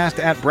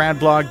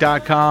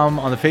bradcast@bradblog.com.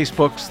 On the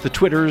Facebooks, the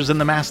Twitters, and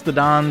the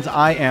Mastodons,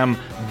 I am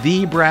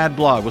the Brad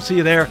Blog. We'll see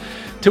you there.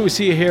 Till we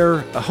see you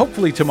here,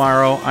 hopefully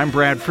tomorrow, I'm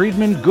Brad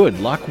Friedman.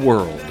 Good luck,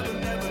 world.